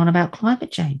banging on about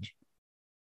climate change,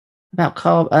 about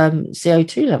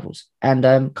CO2 levels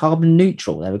and carbon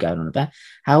neutral. They were going on about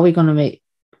how are we going to make,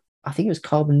 I think it was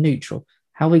carbon neutral.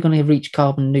 How are we going to reach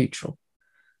carbon neutral?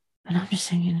 And I'm just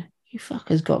thinking, you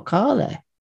fuckers got a car there.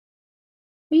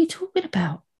 What are you talking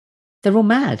about? They're all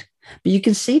mad. But you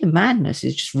can see the madness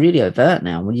is just really overt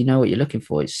now. When you know what you're looking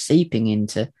for, it's seeping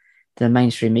into the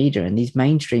mainstream media. And these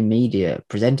mainstream media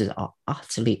presenters are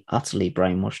utterly, utterly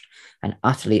brainwashed and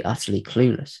utterly, utterly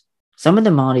clueless. Some of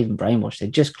them aren't even brainwashed. They're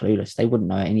just clueless. They wouldn't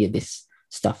know any of this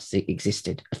stuff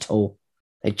existed at all.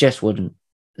 They just wouldn't.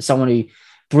 Someone who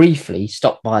briefly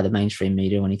stopped by the mainstream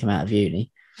media when he came out of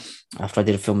uni, after I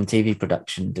did a film and TV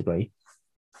production degree,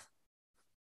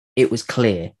 it was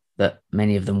clear that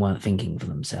many of them weren't thinking for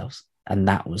themselves. And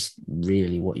that was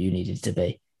really what you needed to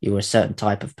be. You were a certain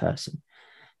type of person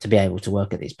to be able to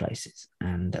work at these places.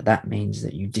 And that means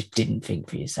that you just didn't think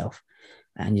for yourself.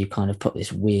 And you kind of put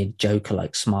this weird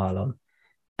Joker-like smile on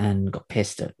and got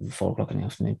pissed at 4 o'clock in the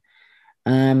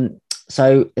afternoon.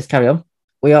 So let's carry on.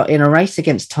 We are in a race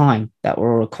against time that will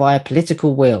require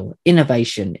political will,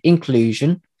 innovation,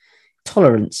 inclusion,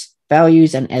 tolerance,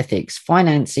 values and ethics,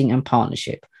 financing and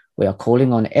partnership. We are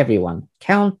calling on everyone,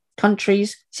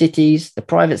 countries, cities, the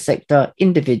private sector,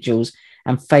 individuals,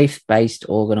 and faith-based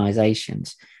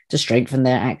organizations to strengthen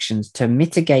their actions to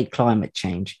mitigate climate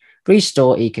change,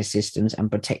 restore ecosystems,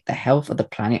 and protect the health of the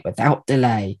planet without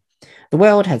delay. The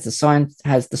world has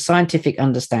the scientific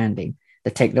understanding,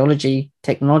 the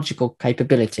technological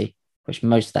capability, which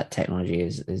most of that technology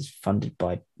is funded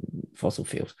by fossil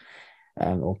fuels,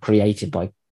 or created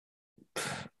by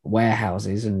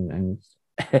warehouses and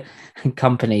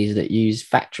companies that use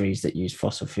factories that use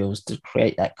fossil fuels to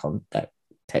create that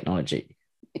technology.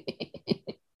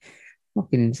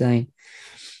 Fucking insane.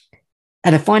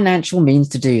 And a financial means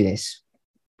to do this.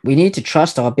 We need to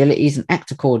trust our abilities and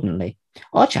act accordingly.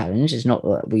 Our challenge is not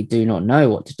that we do not know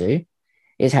what to do,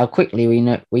 it's how quickly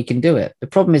we can do it. The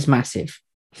problem is massive.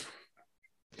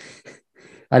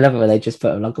 I love it when they just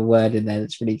put like a word in there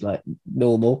that's really like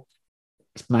normal.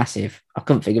 It's massive. I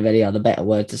couldn't think of any other better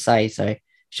word to say, so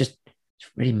it's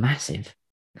really massive.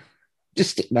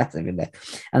 Just stick massive in there.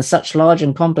 And such large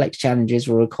and complex challenges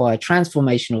will require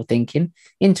transformational thinking,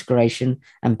 integration,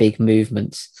 and big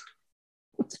movements.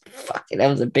 Fucking that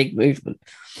was a big movement.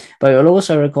 But it will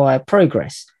also require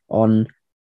progress on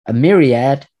a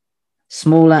myriad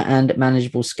smaller and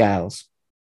manageable scales.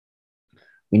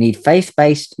 We need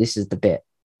faith-based, this is the bit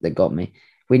that got me.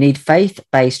 We need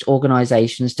faith-based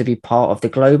organizations to be part of the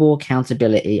global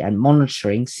accountability and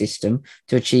monitoring system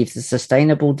to achieve the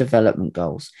sustainable development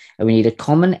goals. And we need a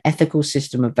common ethical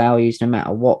system of values no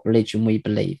matter what religion we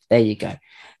believe. There you go.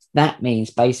 That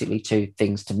means basically two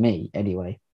things to me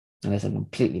anyway, unless I'm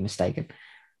completely mistaken.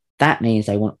 That means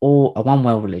they want a one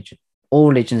world religion, all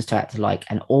religions to act alike,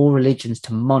 and all religions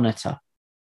to monitor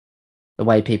the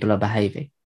way people are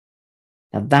behaving.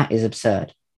 Now that is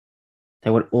absurd. They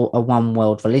want a one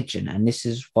world religion. And this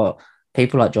is what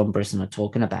people like John Brisson are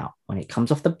talking about when it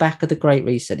comes off the back of the Great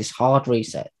Reset, this hard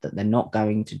reset that they're not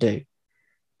going to do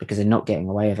because they're not getting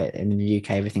away with it. And in the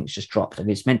UK, everything's just dropped and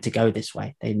it's meant to go this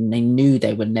way. They knew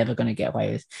they were never going to get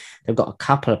away with it. They've got a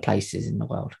couple of places in the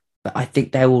world, but I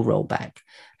think they will roll back,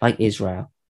 like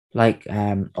Israel, like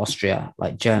Austria,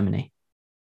 like Germany,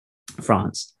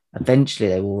 France. Eventually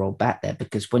they will roll back there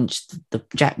because once the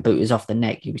jackboot is off the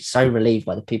neck, you'll be so relieved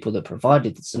by the people that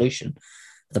provided the solution,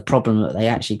 the problem that they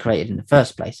actually created in the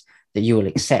first place, that you will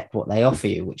accept what they offer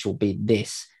you, which will be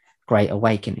this great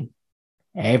awakening.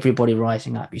 Everybody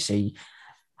rising up. You see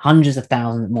hundreds of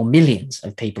thousands, more millions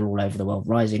of people all over the world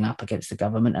rising up against the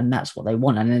government, and that's what they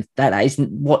want. And that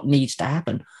isn't what needs to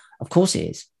happen. Of course it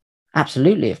is.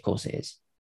 Absolutely, of course it is.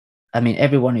 I mean,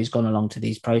 everyone who's gone along to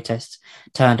these protests,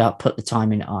 turned up, put the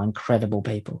time in, are incredible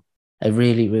people. They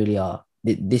really, really are.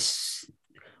 This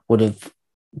would have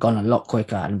gone a lot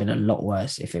quicker and been a lot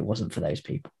worse if it wasn't for those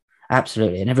people.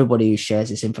 Absolutely. And everybody who shares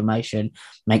this information,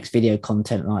 makes video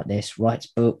content like this, writes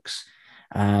books,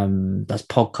 does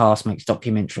podcasts, makes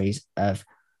documentaries of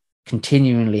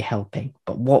continually helping.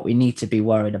 But what we need to be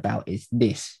worried about is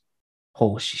this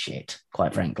horse shit,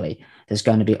 quite frankly, there's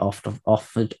going to be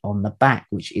offered on the back,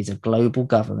 which is a global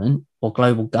government or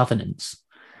global governance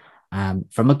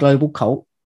from a global cult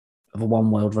of a one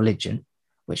world religion,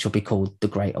 which will be called the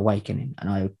Great Awakening. And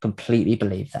I completely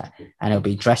believe that. And it'll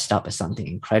be dressed up as something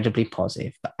incredibly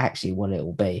positive. But actually what it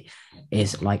will be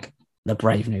is like the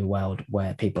Brave New World,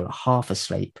 where people are half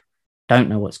asleep, don't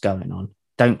know what's going on,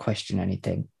 don't question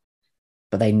anything,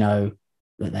 but they know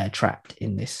that they're trapped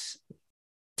in this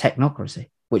technocracy,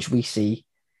 which we see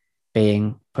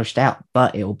being pushed out,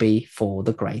 but it will be for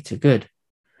the greater good.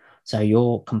 So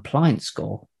your compliance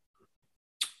score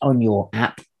on your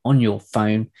app, on your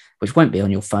phone, which won't be on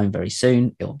your phone very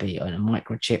soon, it will be on a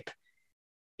microchip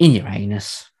in your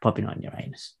anus, probably not in your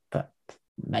anus, but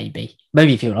maybe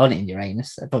if you're on it in your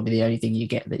anus, that's probably the only thing you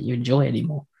get that you enjoy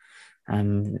anymore.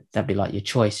 That'd be like your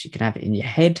choice. You can have it in your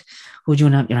head, or do you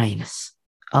want to have your anus?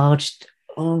 I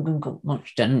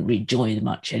don't enjoy it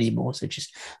much anymore, so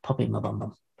just pop it in my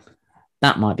bum.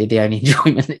 That might be the only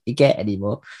enjoyment that you get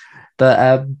anymore.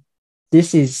 But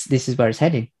this is where it's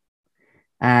heading.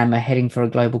 We're heading for a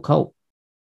global cult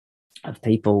of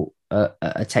people, a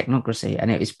technocracy,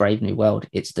 and it is Brave New World.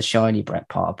 It's the shiny part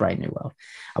of Brave New World.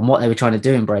 And what they were trying to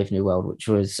do in Brave New World, which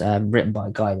was written by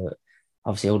a guy that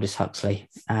obviously Aldous Huxley,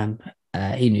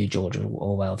 he knew George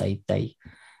Orwell.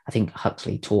 I think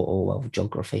Huxley taught Orwell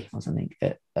geography or something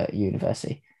at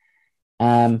university.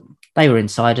 They were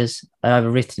insiders. They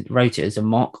either wrote it as a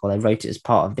mock, or they wrote it as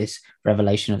part of this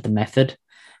revelation of the method.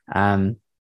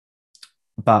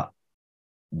 But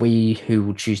we who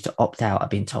will choose to opt out are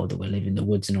being told that we're living in the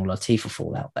woods and all our teeth will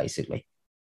fall out, basically.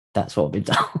 That's what we've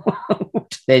been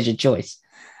told. There's your choice.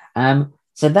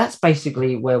 So that's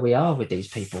basically where we are with these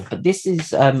people. But this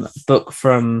is a book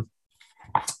from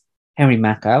Henry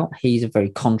Makow. He's a very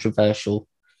controversial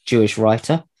Jewish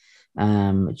writer.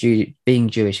 Being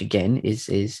Jewish, again, is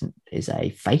a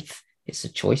faith. It's a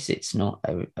choice. It's not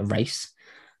a race.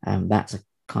 That's a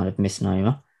kind of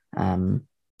misnomer.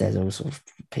 There's all sorts of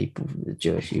people,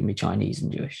 Jewish, you can be Chinese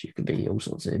and Jewish, you could be all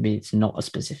sorts of, I mean, it's not a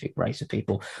specific race of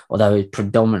people, although it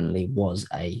predominantly was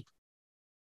a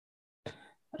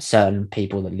certain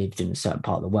people that lived in a certain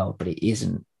part of the world, but it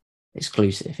isn't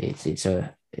exclusive. It's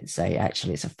a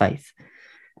faith.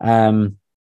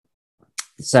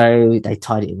 So they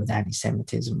tied it in with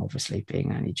anti-Semitism, obviously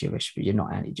being anti-Jewish, but you're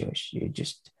not anti-Jewish, you're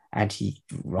just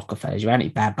anti-Rockefeller, you're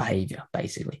anti-bad behavior,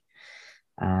 basically.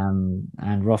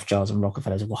 And Rothschilds and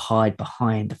Rockefellers will hide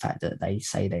behind the fact that they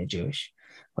say they're Jewish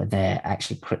when they're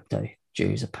actually crypto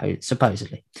Jews,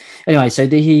 supposedly. Anyway, so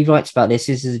he writes about this.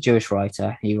 This is a Jewish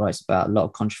writer. He writes about a lot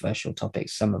of controversial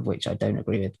topics, some of which I don't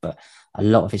agree with, but a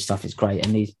lot of his stuff is great.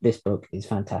 And this book is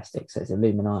fantastic. So it's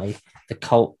Illuminati, the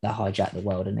cult that hijacked the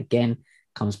world. And again,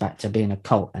 comes back to being a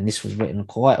cult. And this was written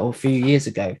quite a few years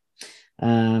ago,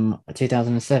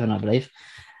 2007, I believe.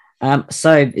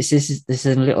 So this is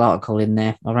a little article in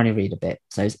there. I'll only read a bit.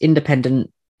 So it's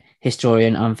independent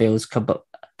historian unveils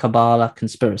Kabbalah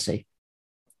conspiracy.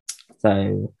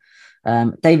 So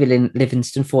David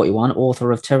Livingston, 41,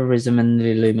 author of Terrorism and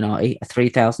the Illuminati, a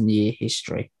 3,000-year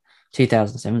history,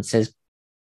 2007, says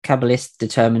Kabbalists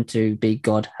determined to be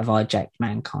God have hijacked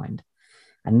mankind.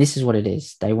 And this is what it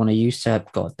is. They want to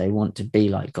usurp God. They want to be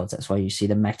like gods. That's why you see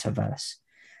the metaverse.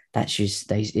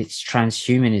 It's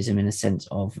transhumanism in a sense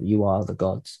of you are the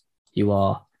gods. You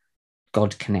are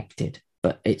God connected.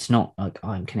 But it's not like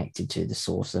I'm connected to the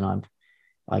source and I'm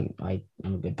a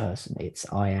good person.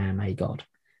 It's I am a god.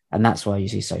 And that's why you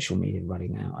see social media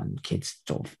running out and kids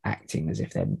sort of acting as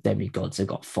if they're demigods. They've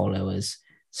got followers,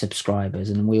 subscribers,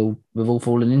 and we've all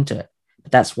fallen into it.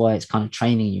 But that's why it's kind of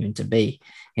training you into be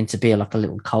like a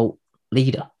little cult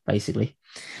leader, basically.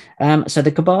 So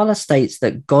the Kabbalah states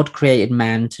that God created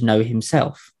man to know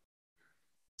himself,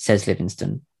 says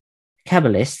Livingston.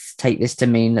 Kabbalists take this to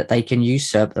mean that they can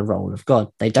usurp the role of God.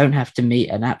 They don't have to meet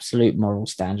an absolute moral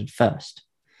standard first.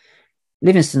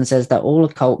 Livingston says that all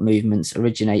occult movements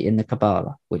originate in the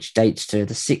Kabbalah, which dates to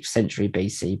the 6th century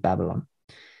BC Babylon.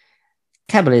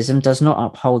 Kabbalism does not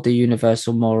uphold the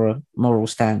universal moral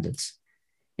standards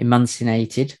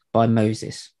enunciated by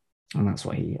Moses, and that's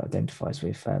what he identifies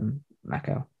with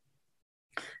Makow.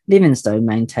 Livingstone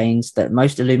maintains that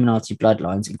most Illuminati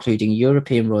bloodlines, including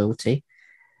European royalty,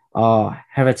 are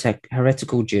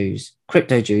heretical Jews,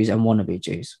 crypto Jews, and wannabe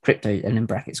Jews. Crypto, and in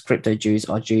brackets, crypto Jews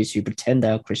are Jews who pretend they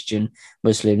are Christian,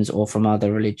 Muslims, or from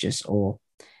other religious or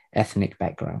ethnic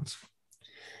backgrounds.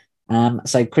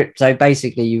 So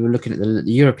basically, you were looking at the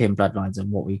European bloodlines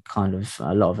and what we kind of,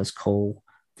 a lot of us call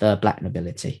the black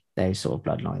nobility, those sort of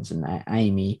bloodlines. And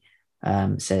Amy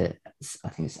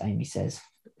says,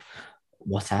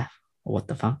 what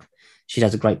the fuck? She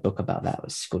does a great book about that.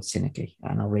 It's called Synergy,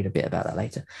 and I'll read a bit about that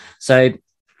later. So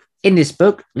in this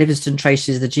book, Livingston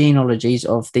traces the genealogies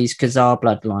of these Khazar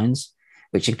bloodlines,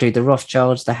 which include the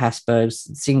Rothschilds, the Habsburgs,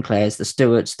 the Sinclairs, the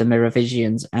Stuarts, the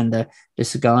Merovingians, and the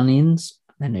Lusiganians,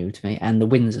 they're new to me, and the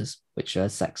Windsors, which are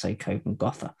Saxo, Cope, and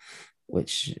Gotha,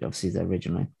 which obviously is the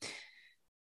original.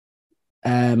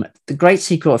 The great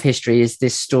secret of history is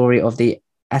this story of the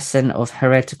ascent of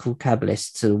heretical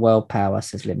Kabbalists to world power,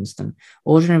 says Livingston.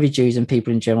 Ordinary Jews and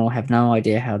people in general have no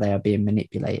idea how they are being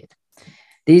manipulated.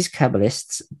 These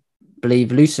Kabbalists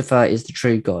believe Lucifer is the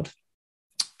true God.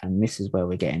 And this is where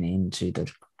we're getting into the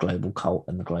global cult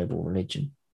and the global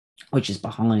religion, which is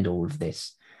behind all of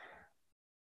this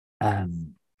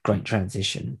great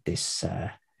transition, this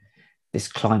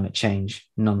climate change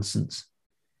nonsense,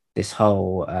 this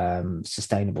whole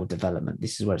sustainable development.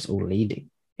 This is where it's all leading.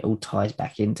 It all ties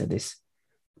back into this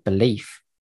belief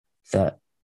that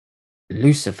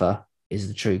Lucifer is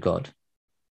the true God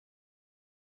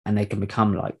and they can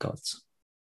become like gods.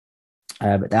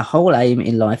 But their whole aim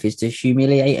in life is to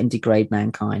humiliate and degrade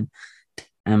mankind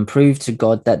and prove to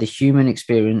God that the human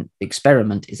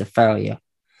experiment is a failure.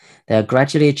 They are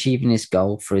gradually achieving this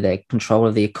goal through their control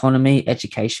of the economy,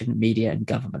 education, media, and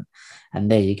government. And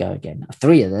there you go again.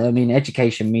 3 of them. I mean,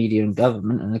 education, media, and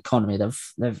government and economy,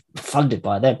 they're funded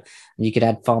by them. And you could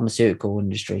add pharmaceutical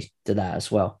industry to that as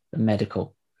well, the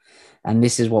medical. And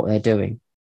this is what they're doing.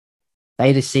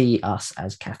 They see us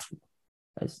as cattle.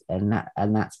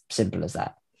 And that's simple as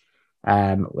that.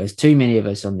 There's too many of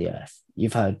us on the earth.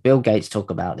 You've heard Bill Gates talk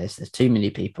about this. There's too many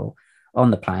people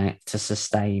on the planet to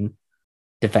sustain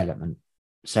development.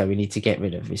 So we need to get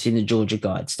rid of. It's in the Georgia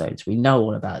Guidestones. We know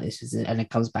all about this, and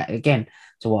it comes back again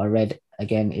to what I read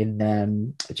again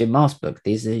in Jim Marrs' book.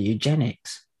 These are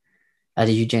eugenics,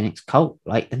 the eugenics cult,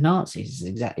 like the Nazis. Is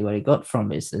exactly where he got from.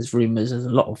 There's rumors. There's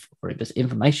a lot of rumors,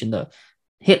 information that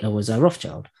Hitler was a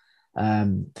Rothschild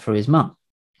through his mum,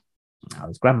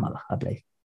 his grandmother, I believe.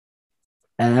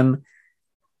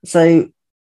 So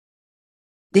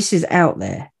this is out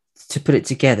there. To put it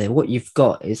together, what you've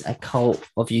got is a cult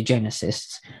of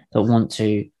eugenicists that want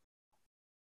to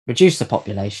reduce the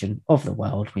population of the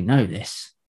world. We know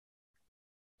this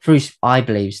through, I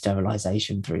believe,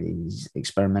 sterilization through these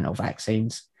experimental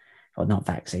vaccines, or not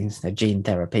vaccines, they're gene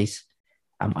therapies.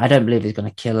 I don't believe it's going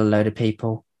to kill a load of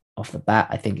people off the bat.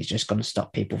 I think it's just going to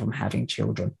stop people from having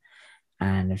children,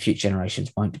 and future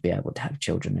generations won't be able to have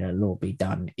children. It'll all be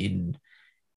done in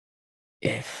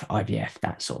IVF,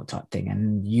 that sort of type thing.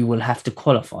 And you will have to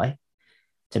qualify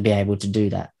to be able to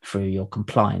do that through your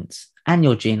compliance and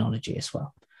your genealogy as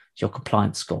well. It's your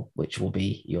compliance score, which will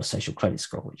be your social credit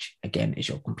score, which again is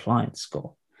your compliance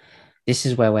score. This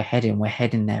is where we're heading. We're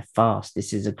heading there fast.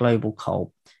 This is a global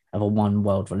cult of a one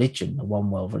world religion. The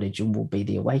one world religion will be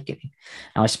the awakening.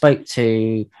 Now, I spoke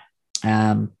to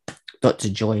Dr.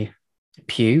 Joy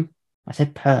Pugh. I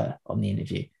said purr on the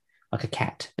interview, like a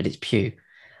cat, but it's Pugh.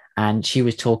 And she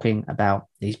was talking about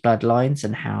these bloodlines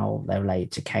and how they're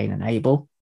related to Cain and Abel.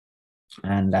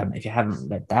 And if you haven't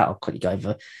read that, I'll quickly go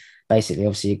over. Basically,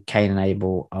 obviously, Cain and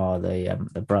Abel are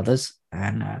the brothers,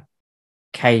 and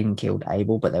Cain killed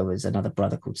Abel, but there was another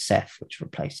brother called Seth, which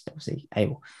replaced, obviously,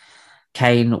 Abel.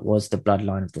 Cain was the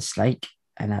bloodline of the snake,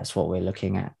 and that's what we're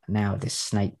looking at now, this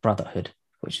snake brotherhood,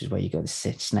 which is where you got this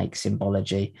snake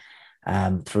symbology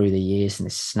through the years, and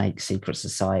this snake secret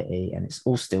society, and it's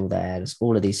all still there. There's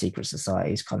all of these secret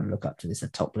societies kind of look up to this, the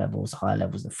top levels, the higher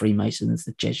levels, the Freemasons,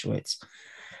 the Jesuits.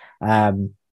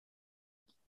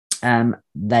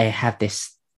 They have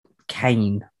this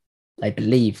Cain, they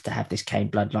believe to have this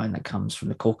Cain bloodline that comes from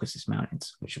the Caucasus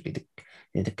Mountains, which would be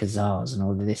the Khazars and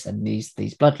all of this. And these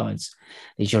bloodlines,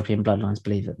 these European bloodlines,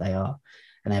 believe that they are,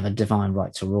 and they have a divine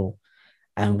right to rule.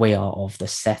 And we are of the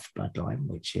Seth bloodline,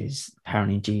 which is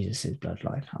apparently Jesus'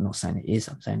 bloodline. I'm not saying it is.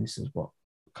 I'm saying this is what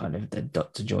kind of the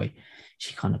Dr. Joy,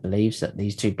 she kind of believes that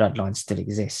these two bloodlines still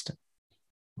exist.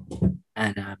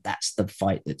 And that's the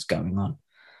fight that's going on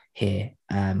here.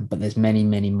 But there's many,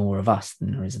 many more of us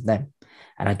than there is of them.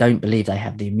 And I don't believe they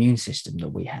have the immune system that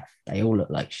we have. They all look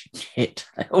like shit.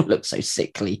 They all look so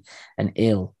sickly and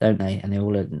ill, don't they? And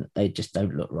they just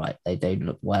don't look right. They don't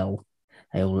look well.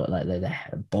 They all look like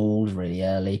they're bald really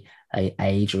early. They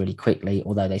age really quickly,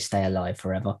 although they stay alive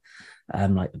forever,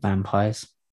 like the vampires.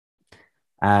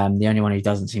 The only one who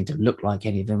doesn't seem to look like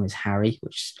any of them is Harry,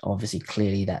 which obviously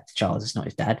clearly that Charles is not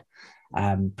his dad.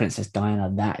 Princess Diana,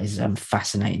 that is a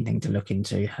fascinating thing to look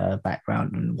into, her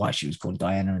background and why she was called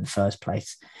Diana in the first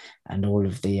place, and all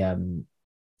of the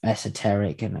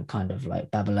esoteric and kind of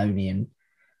like Babylonian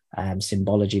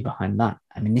symbology behind that.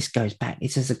 I mean, this goes back.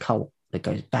 This is a cult that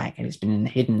goes back, and it's been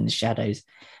hidden in the shadows,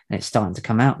 and it's starting to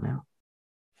come out now.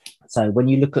 So when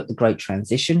you look at the Great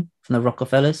Transition from the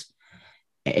Rockefellers,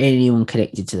 anyone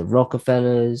connected to the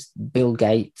Rockefellers, Bill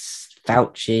Gates,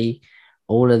 Fauci,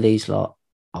 all of these lot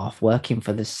are working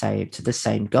for the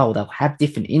same goal. They'll have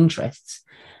different interests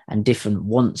and different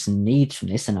wants and needs from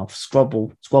this, and they'll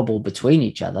squabble between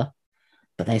each other,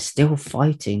 but they're still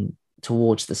fighting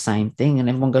towards the same thing. And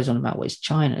everyone goes on about, well, it's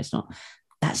China. It's not.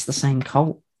 That's the same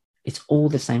cult. It's all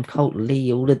the same cult.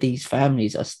 Lee, all of these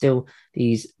families are still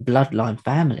these bloodline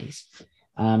families.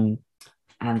 And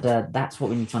that's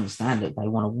what we need to understand, that they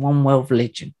want a one world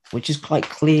religion, which is quite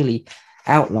clearly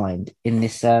outlined in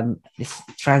this this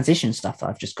transition stuff that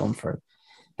I've just gone through.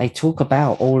 They talk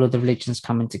about all of the religions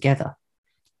coming together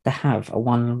to have a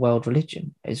one world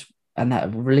religion, and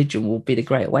that religion will be the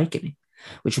Great Awakening,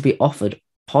 which will be offered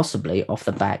possibly off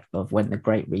the back of when the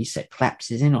Great Reset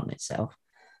collapses in on itself.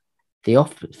 The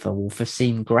offer will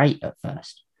seem great at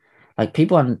first. Like,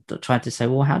 people are trying to say,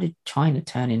 well, how did China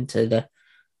turn into the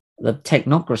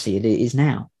technocracy it is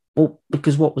now? Well,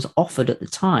 because what was offered at the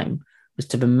time was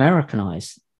to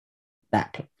Americanize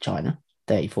that China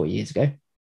 34 years ago.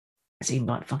 It seemed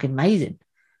like fucking amazing.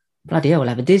 Bloody hell, we'll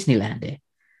have a Disneyland here.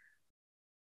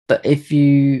 But if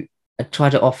you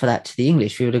tried to offer that to the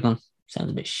English, we would have gone,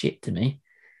 sounds a bit shit to me.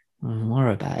 Don't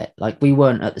worry about it. Like, we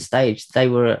weren't at the stage. They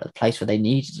were at a place where they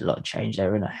needed a lot of change. They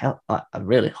were in a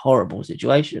really horrible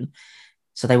situation.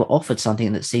 So they were offered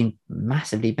something that seemed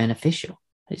massively beneficial.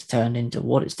 It's turned into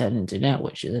what it's turned into now,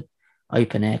 which is an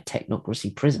open-air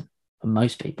technocracy prison. for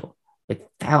most people, with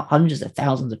hundreds of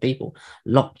thousands of people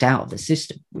locked out of the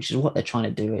system, which is what they're trying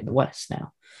to do in the West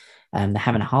now. And they're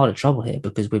having a harder trouble here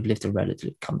because we've lived a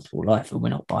relatively comfortable life and we're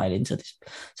not buying into this.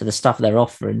 So the stuff they're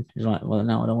offering is like, well,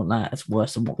 no, I don't want that. It's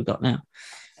worse than what we got now.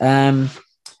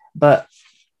 But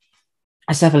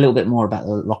let's have a little bit more about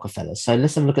the Rockefellers. So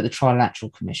let's have a look at the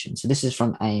Trilateral Commission. So this is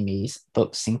from Amy's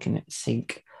book,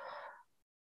 Synergy.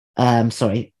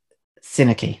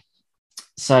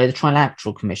 So the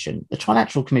Trilateral Commission. The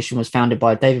Trilateral Commission was founded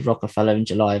by David Rockefeller in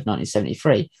July of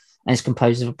 1973 and is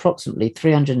composed of approximately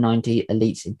 390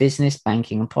 elites in business,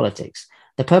 banking, and politics.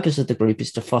 The purpose of the group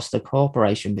is to foster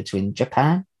cooperation between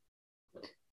Japan,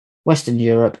 Western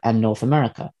Europe, and North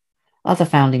America. Other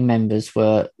founding members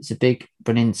were Zbigniew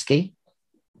Brzezinski,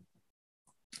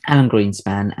 Alan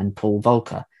Greenspan, and Paul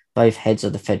Volcker, both heads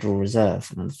of the Federal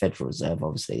Reserve. And the Federal Reserve,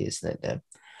 obviously,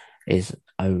 is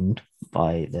owned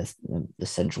by the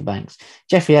central banks.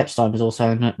 Jeffrey Epstein was also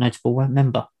a notable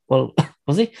member. Well,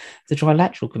 was he? The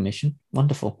Trilateral Commission.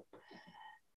 Wonderful.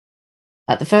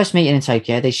 At the first meeting in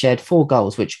Tokyo, they shared 4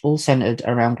 goals, which all centered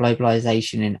around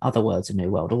globalization, in other words, a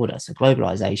new world order. So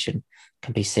globalization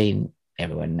can be seen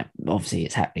everywhere. Obviously,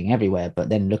 it's happening everywhere, but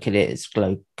then look at it as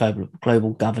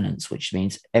global governance, which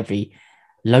means every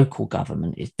local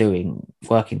government is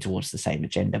working towards the same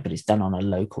agenda, but it's done on a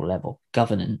local level.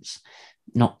 Governance,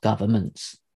 not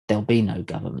governments. There'll be no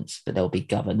governments, but there'll be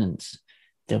governance.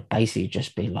 There'll basically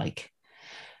just be like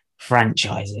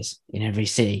franchises in every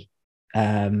city.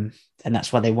 And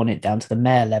that's why they want it down to the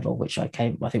mayor level, which I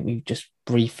think we just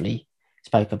briefly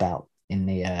spoke about in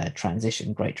the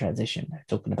Great Transition. They're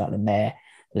talking about the mayor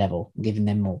level, giving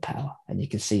them more power. And you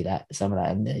can see some of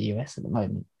that in the US at the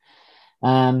moment.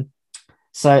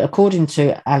 So according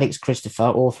to Alex Christopher,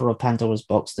 author of Pandora's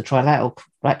Box, the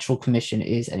Trilateral Commission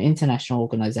is an international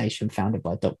organization founded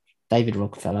by David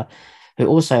Rockefeller, who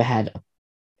also had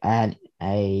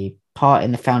a part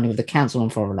in the founding of the Council on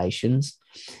Foreign Relations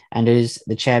and is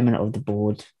the chairman of the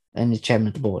board. The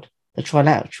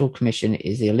Trilateral Commission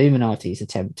is the Illuminati's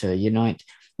attempt to unite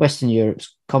Western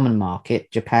Europe's common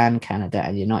market, Japan, Canada,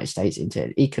 and the United States into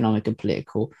an economic and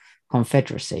political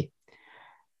confederacy.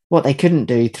 What they couldn't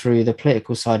do through the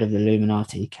political side of the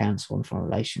Illuminati Council on Foreign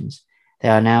Relations, they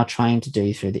are now trying to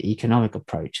do through the economic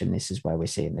approach, and this is where we're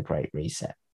seeing the Great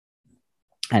Reset.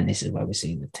 And this is where we're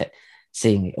seeing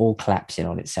seeing it all collapsing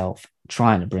on itself,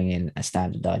 trying to bring in a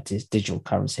standardized digital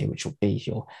currency, which will be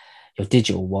your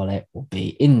digital wallet, will be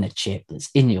in the chip that's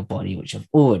in your body, which have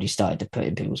already started to put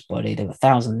in people's body. There were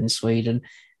thousands in Sweden,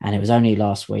 and it was only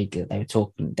last week that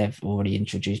they've already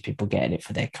introduced people getting it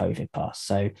for their COVID pass.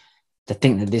 So to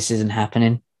think that this isn't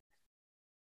happening,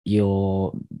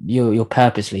 you're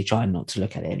purposely trying not to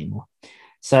look at it anymore.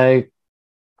 So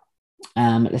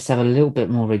let's have a little bit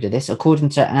more read of this. According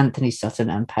to Anthony Sutton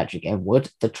and Patrick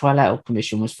Edward, the Trilateral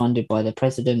Commission was funded by the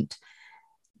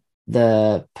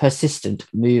persistent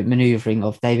maneuvering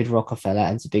of David Rockefeller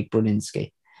and Zbigniew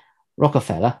Brzezinski.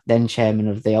 Rockefeller, then chairman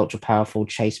of the ultra-powerful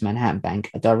Chase Manhattan Bank,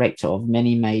 a director of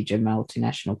many major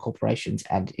multinational corporations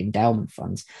and endowment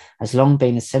funds, has long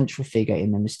been a central figure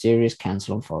in the mysterious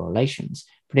Council on Foreign Relations.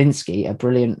 Brzezinski, a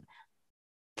brilliant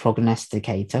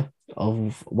prognosticator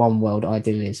of one world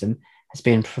idealism, has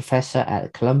been professor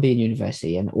at Columbia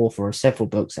University and author of several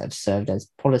books that have served as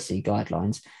policy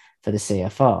guidelines for the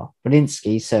CFR.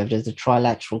 Brzezinski served as the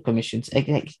Trilateral Commission's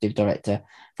executive director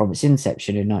from its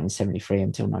inception in 1973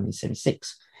 until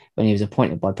 1976, when he was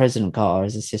appointed by President Carter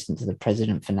as assistant to the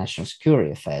President for National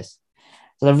Security Affairs.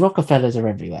 So the Rockefellers are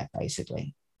everywhere,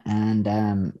 basically.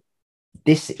 And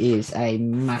this is a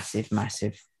massive,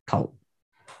 massive cult,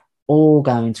 all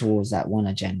going towards that one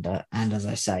agenda. And as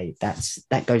I say,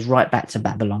 that goes right back to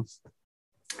Babylon.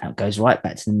 That goes right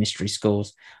back to the mystery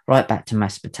schools, right back to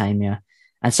Mesopotamia.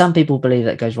 And some people believe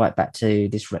that goes right back to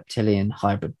this reptilian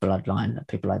hybrid bloodline.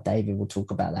 People like David will talk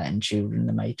about that in Children in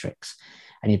the Matrix,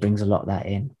 and he brings a lot of that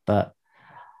in. But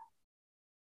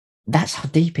that's how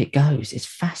deep it goes. It's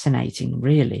fascinating,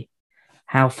 really,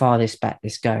 how far this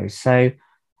goes. So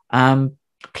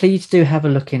please do have a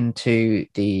look into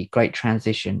the Great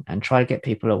Transition and try to get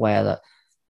people aware that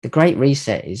the Great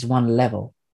Reset is one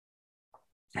level.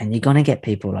 And you're going to get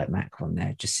people like Macron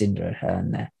there, Jacinda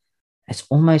Ardern there.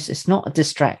 It's not a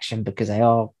distraction because they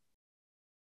are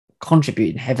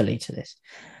contributing heavily to this.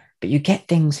 But you get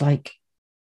things like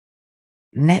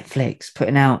Netflix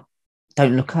putting out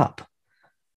Don't Look Up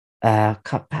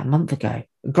about a month ago.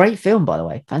 A great film, by the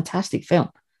way. Fantastic film.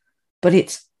 But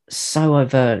it's so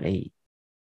overtly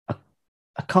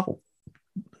a cult.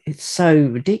 It's so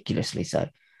ridiculously so.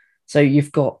 So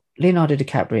you've got Leonardo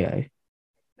DiCaprio,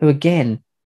 who again,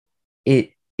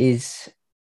 it is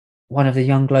one of the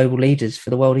young global leaders for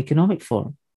the World Economic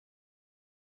Forum.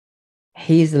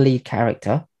 He is the lead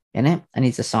character in it, and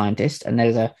he's a scientist, and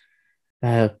there's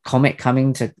a comet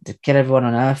coming to kill everyone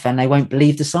on Earth, and they won't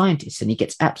believe the scientists, and he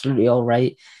gets absolutely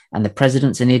irate, and the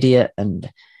president's an idiot, and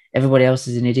everybody else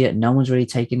is an idiot, and no one's really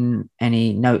taking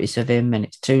any notice of him, and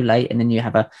it's too late. And then you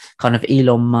have a kind of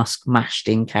Elon Musk mashed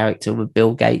in character with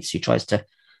Bill Gates, who tries to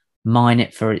mine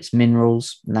it for its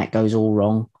minerals, and that goes all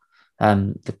wrong.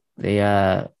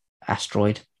 The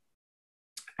asteroid,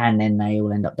 and then they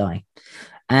all end up dying.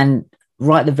 And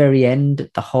right at the very end,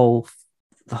 the whole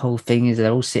thing is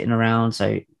they're all sitting around.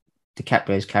 So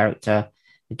DiCaprio's character,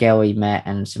 the girl he met,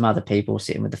 and some other people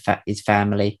sitting with his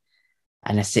family,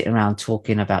 and they're sitting around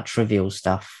talking about trivial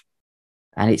stuff.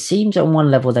 And it seems on one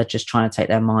level they're just trying to take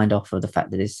their mind off of the fact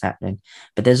that this is happening.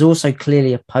 But there's also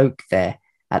clearly a poke there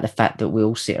at the fact that we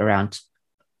all sit around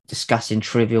discussing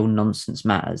trivial nonsense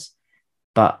matters,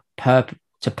 but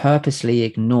to purposely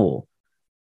ignore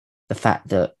the fact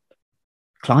that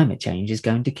climate change is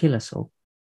going to kill us all.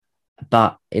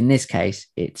 But in this case,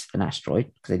 it's an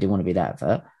asteroid, because they didn't want to be that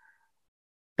avert.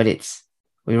 But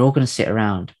we're all going to sit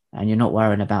around, and you're not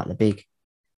worrying about the big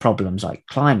problems like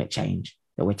climate change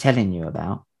that we're telling you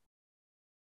about,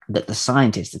 that the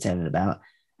scientists are telling about,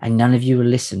 and none of you will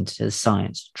listen to the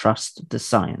science. Trust the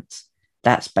science.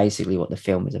 That's basically what the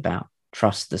film is about.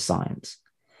 Trust the science.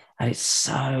 And it's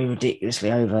so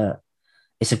ridiculously overt.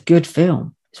 It's a good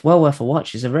film. It's well worth a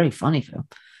watch. It's a very funny film.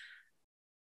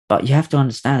 But you have to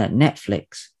understand that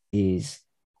Netflix is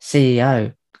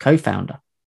CEO, co-founder.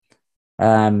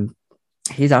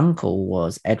 His uncle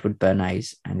was Edward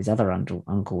Bernays, and his other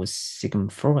uncle was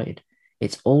Sigmund Freud.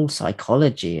 It's all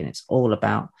psychology, and it's all a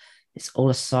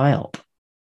psyop.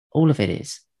 All of it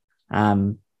is.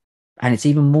 And it's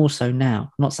even more so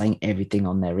now. I'm not saying everything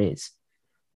on there is,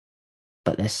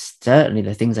 but there's certainly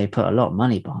the things they put a lot of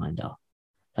money behind are.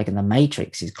 Like in The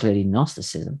Matrix is clearly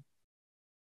Gnosticism.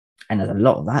 And there's a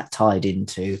lot of that tied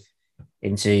into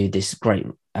this great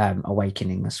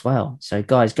awakening as well. So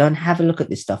guys, go and have a look at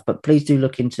this stuff, but please do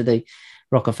look into the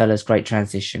Rockefeller's Great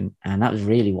Transition. And that was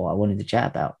really what I wanted to chat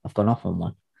about. I've gone off on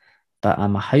one. But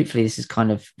hopefully this is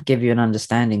kind of give you an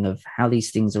understanding of how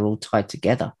these things are all tied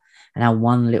together and how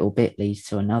one little bit leads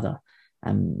to another.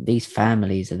 And these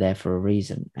families are there for a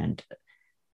reason. And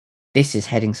this is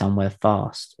heading somewhere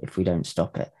fast if we don't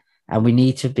stop it. And we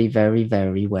need to be very,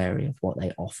 very wary of what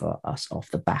they offer us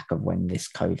off the back of when this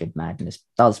COVID madness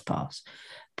does pass,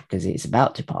 because it's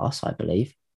about to pass, I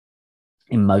believe,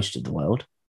 in most of the world.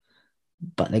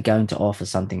 But they're going to offer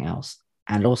something else.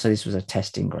 And also, this was a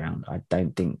testing ground. I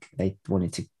don't think they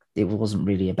wanted to. It wasn't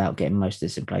really about getting most of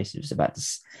this in place. It was about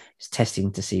just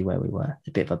testing to see where we were. It's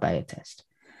a bit of a beta test.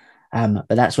 But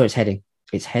that's where it's heading.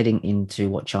 It's heading into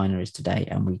what China is today,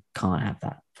 and we can't have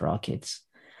that for our kids.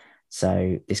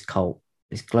 So this cult,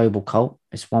 this global cult,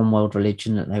 this one world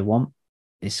religion that they want,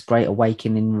 this great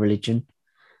awakening religion,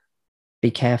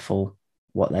 be careful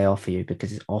what they offer you,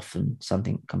 because it's often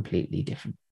something completely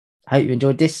different. I hope you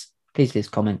enjoyed this. Please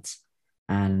leave comments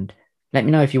and let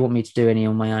me know if you want me to do any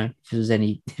on my own,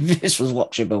 if this was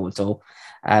watchable at all,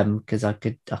 because I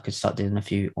could start doing a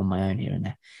few on my own here and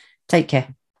there. Take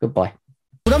care. Goodbye.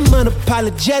 I'm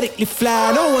unapologetically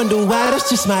fly. No wonder why. That's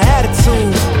just my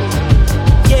attitude.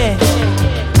 Yeah.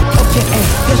 Okay.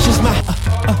 That's just my.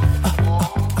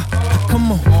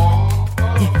 Come on.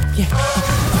 Yeah.